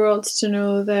outside worlds to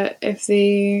know that if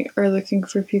they are looking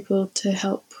for people to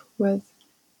help with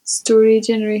story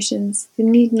generations. They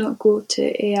need not go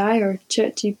to AI or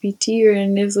ChatGPT or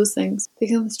any of those things. They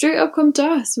can straight up come to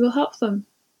us. We'll help them.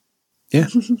 Yeah.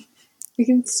 We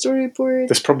can storyboard.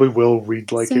 This probably will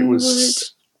read like it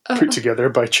was put together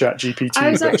by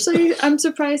ChatGPT. I'm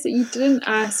surprised that you didn't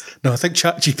ask. No, I think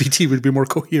ChatGPT would be more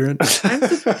coherent.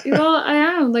 Well, I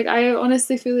am. Like, I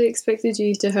honestly fully expected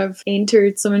you to have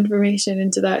entered some information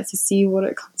into that to see what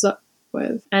it comes up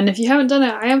with. And if you haven't done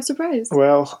it, I am surprised.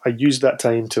 Well, I used that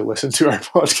time to listen to our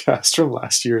podcast from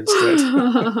last year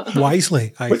instead.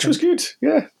 Wisely, Which was good.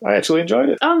 Yeah, I actually enjoyed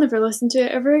it. I'll never listen to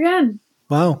it ever again.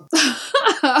 Wow.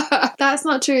 That's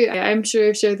not true. I'm sure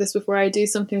I've shared this before. I do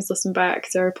sometimes listen back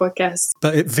to our podcasts.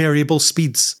 But at variable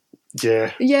speeds.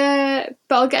 Yeah. Yeah,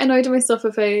 but I'll get annoyed at myself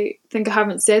if I think I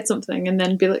haven't said something and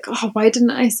then be like, oh, why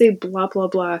didn't I say blah, blah,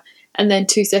 blah? And then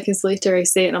 2 seconds later I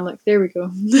say it and I'm like, there we go.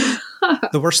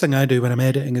 The worst thing I do when I'm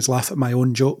editing is laugh at my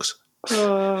own jokes.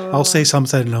 Oh. I'll say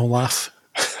something and I'll laugh.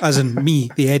 As in me,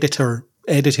 the editor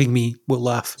editing me, will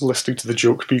laugh. Listening to the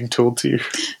joke being told to you.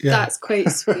 Yeah. That's quite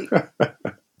sweet.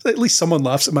 At least someone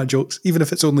laughs at my jokes, even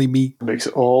if it's only me. It makes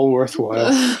it all worthwhile.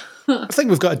 I think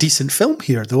we've got a decent film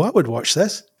here, though. I would watch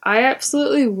this. I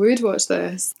absolutely would watch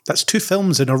this. That's 2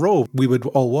 films in a row we would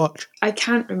all watch. I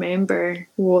can't remember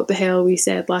what the hell we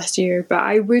said last year, but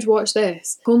I would watch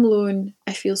this. Home Alone,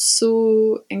 I feel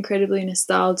so incredibly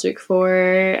nostalgic for,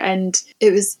 and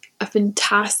it was a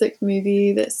fantastic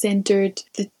movie that centred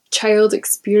the child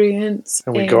experience.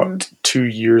 And we got 2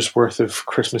 years worth of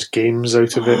Christmas games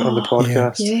out of it on the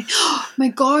podcast. Yeah. My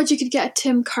God, you could get a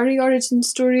Tim Curry origin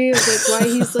story of like why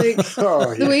he's like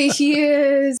the way he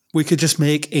is. We could just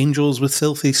make Angels with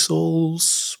Filthy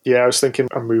Souls. Yeah, I was thinking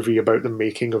a movie about the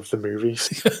making of the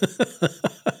movies.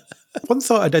 One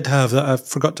thought I did have that I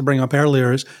forgot to bring up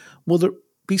earlier is, will there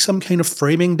be some kind of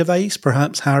framing device?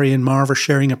 Perhaps Harry and Marv are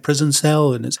sharing a prison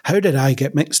cell and it's, how did I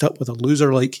get mixed up with a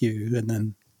loser like you? And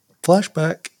then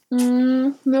flashback.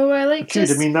 No, I like Dude,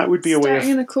 just that would be a way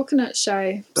starting in a coconut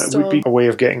shy That stall. would be a way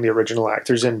of getting the original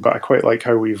actors in, but I quite like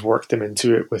how we've worked them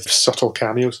into it with subtle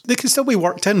cameos. They can still be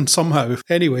worked in somehow,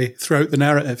 anyway, throughout the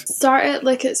narrative. Start it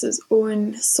like it's its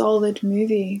own solid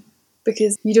movie,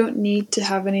 because you don't need to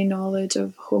have any knowledge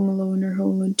of Home Alone or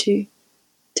Home Alone 2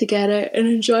 to get it and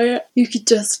enjoy it. You could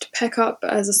just pick up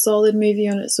as a solid movie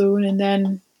on its own, and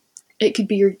then it could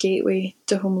be your gateway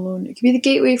to Home Alone. It could be the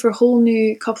gateway for a whole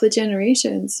new couple of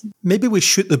generations. Maybe we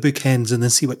shoot the bookends and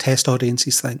then see what test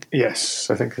audiences think. Yes,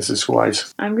 I think this is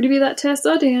wise. I'm going to be that test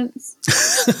audience.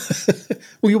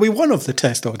 Well, you'll be one of the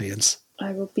test audience.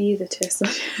 I will be the test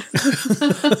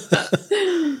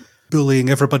audience.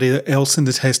 Bullying everybody else in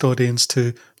the test audience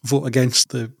to vote against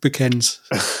the bookends.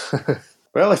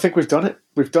 Well, I think we've done it.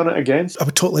 We've done it again. I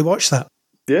would totally watch that.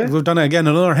 Yeah. We've done it again,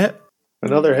 another hit.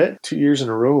 Another hit. 2 years in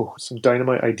a row. Some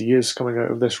dynamite ideas coming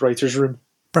out of this writer's room.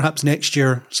 Perhaps next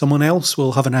year someone else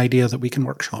will have an idea that we can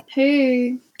workshop.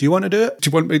 Hey. Do you want to do it? Do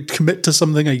you want me to commit to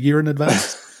something a year in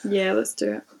advance? Yeah, let's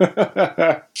do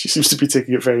it. She seems to be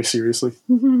taking it very seriously.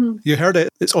 You heard it.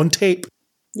 It's on tape.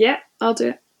 Yeah, I'll do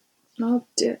it. I'll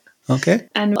do it. Okay.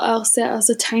 And I'll set us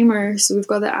a timer, so we've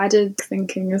got the added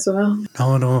thinking as well.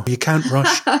 No, you can't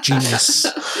rush genius.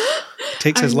 It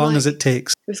takes as long as it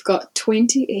takes. We've got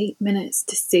 28 minutes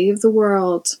to save the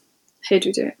world. How do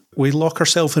we do it? We lock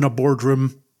ourselves in a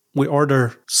boardroom, we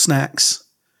order snacks,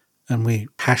 and we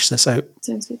hash this out.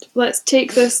 Sounds good. Let's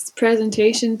take this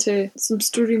presentation to some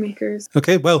story makers.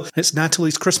 Okay, well, it's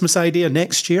Natalie's Christmas idea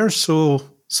next year, so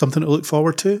something to look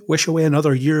forward to. Wish away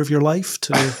another year of your life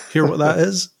to hear what that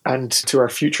is. And to our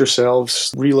future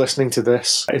selves, re-listening to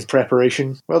this in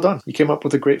preparation, well done. You came up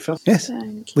with a great film. Yes,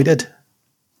 Thank you. we did.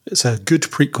 It's a good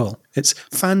prequel. It's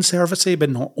fan-servicey,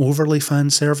 but not overly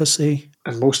fan-servicey.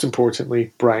 And most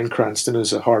importantly, Bryan Cranston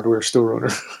is a hardware store owner.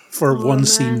 For Oh, one man.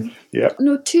 scene. Yeah.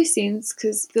 No, 2 scenes,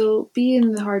 because they'll be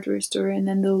in the hardware store and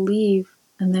then they'll leave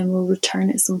and then we'll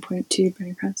return at some point to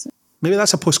Bryan Cranston. Maybe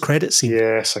that's a post-credit scene.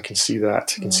 Yes, I can see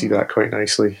that. I can see that quite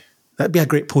nicely. That'd be a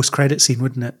great post-credit scene,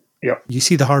 wouldn't it? Yep. You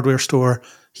see the hardware store,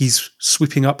 he's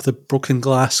sweeping up the broken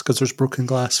glass because there's broken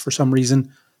glass for some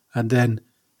reason, and then,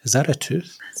 is that a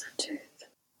tooth? That's a tooth.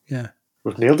 Yeah.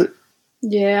 We've nailed it.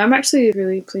 Yeah, I'm actually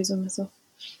really pleased with myself.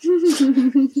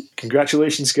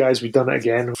 Congratulations, guys. We've done it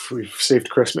again. We've saved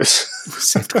Christmas. We've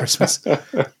saved Christmas.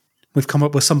 We've come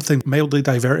up with something mildly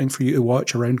diverting for you to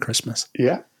watch around Christmas.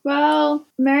 Yeah. Well,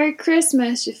 Merry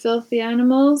Christmas, you filthy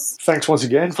animals. Thanks once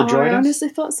again for I joining us. honestly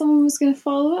thought someone was going to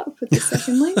follow up with the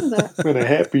second line of that. And a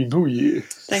happy new year.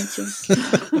 Thank you.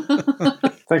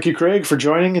 Thank you, Craig, for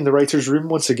joining in the writer's room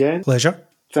once again. Pleasure.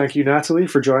 Thank you, Natalie,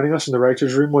 for joining us in the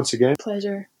writer's room once again.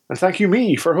 Pleasure. And thank you,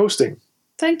 me, for hosting.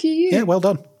 Thank you. Yeah, well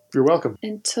done. You're welcome.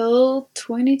 Until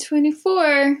 2024.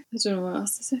 I don't know what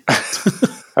else to say.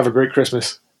 Have a great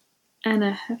Christmas. And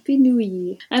a Happy New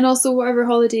Year. And also whatever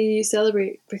holiday you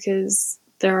celebrate, because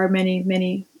there are many,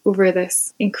 many over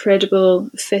this incredible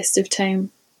festive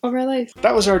time of our life.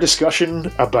 That was our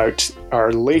discussion about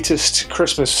our latest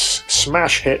Christmas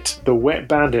smash hit, The Wet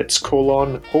Bandits,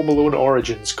 Home Alone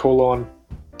Origins, The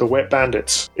Wet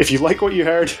Bandits. If you like what you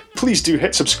heard, please do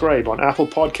hit subscribe on Apple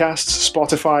Podcasts,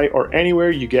 Spotify, or anywhere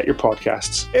you get your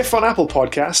podcasts. If on Apple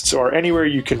Podcasts or anywhere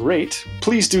you can rate,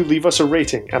 please do leave us a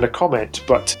rating and a comment.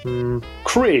 But,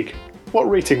 Craig, what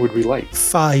rating would we like?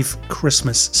 5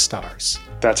 Christmas stars.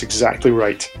 That's exactly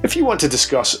right. If you want to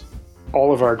discuss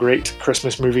all of our great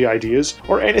Christmas movie ideas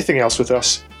or anything else with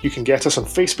us, you can get us on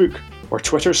Facebook or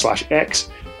Twitter/X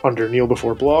under Kneel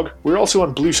Before Blog. We're also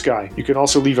on Blue Sky. You can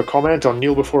also leave a comment on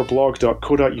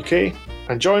kneelbeforeblog.co.uk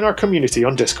and join our community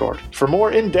on Discord. For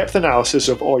more in-depth analysis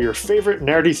of all your favourite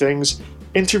nerdy things,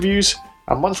 interviews,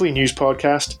 a monthly news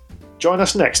podcast, join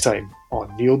us next time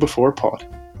on Kneel Before Pod.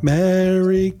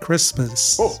 Merry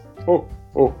Christmas. Oh.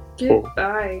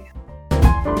 Goodbye.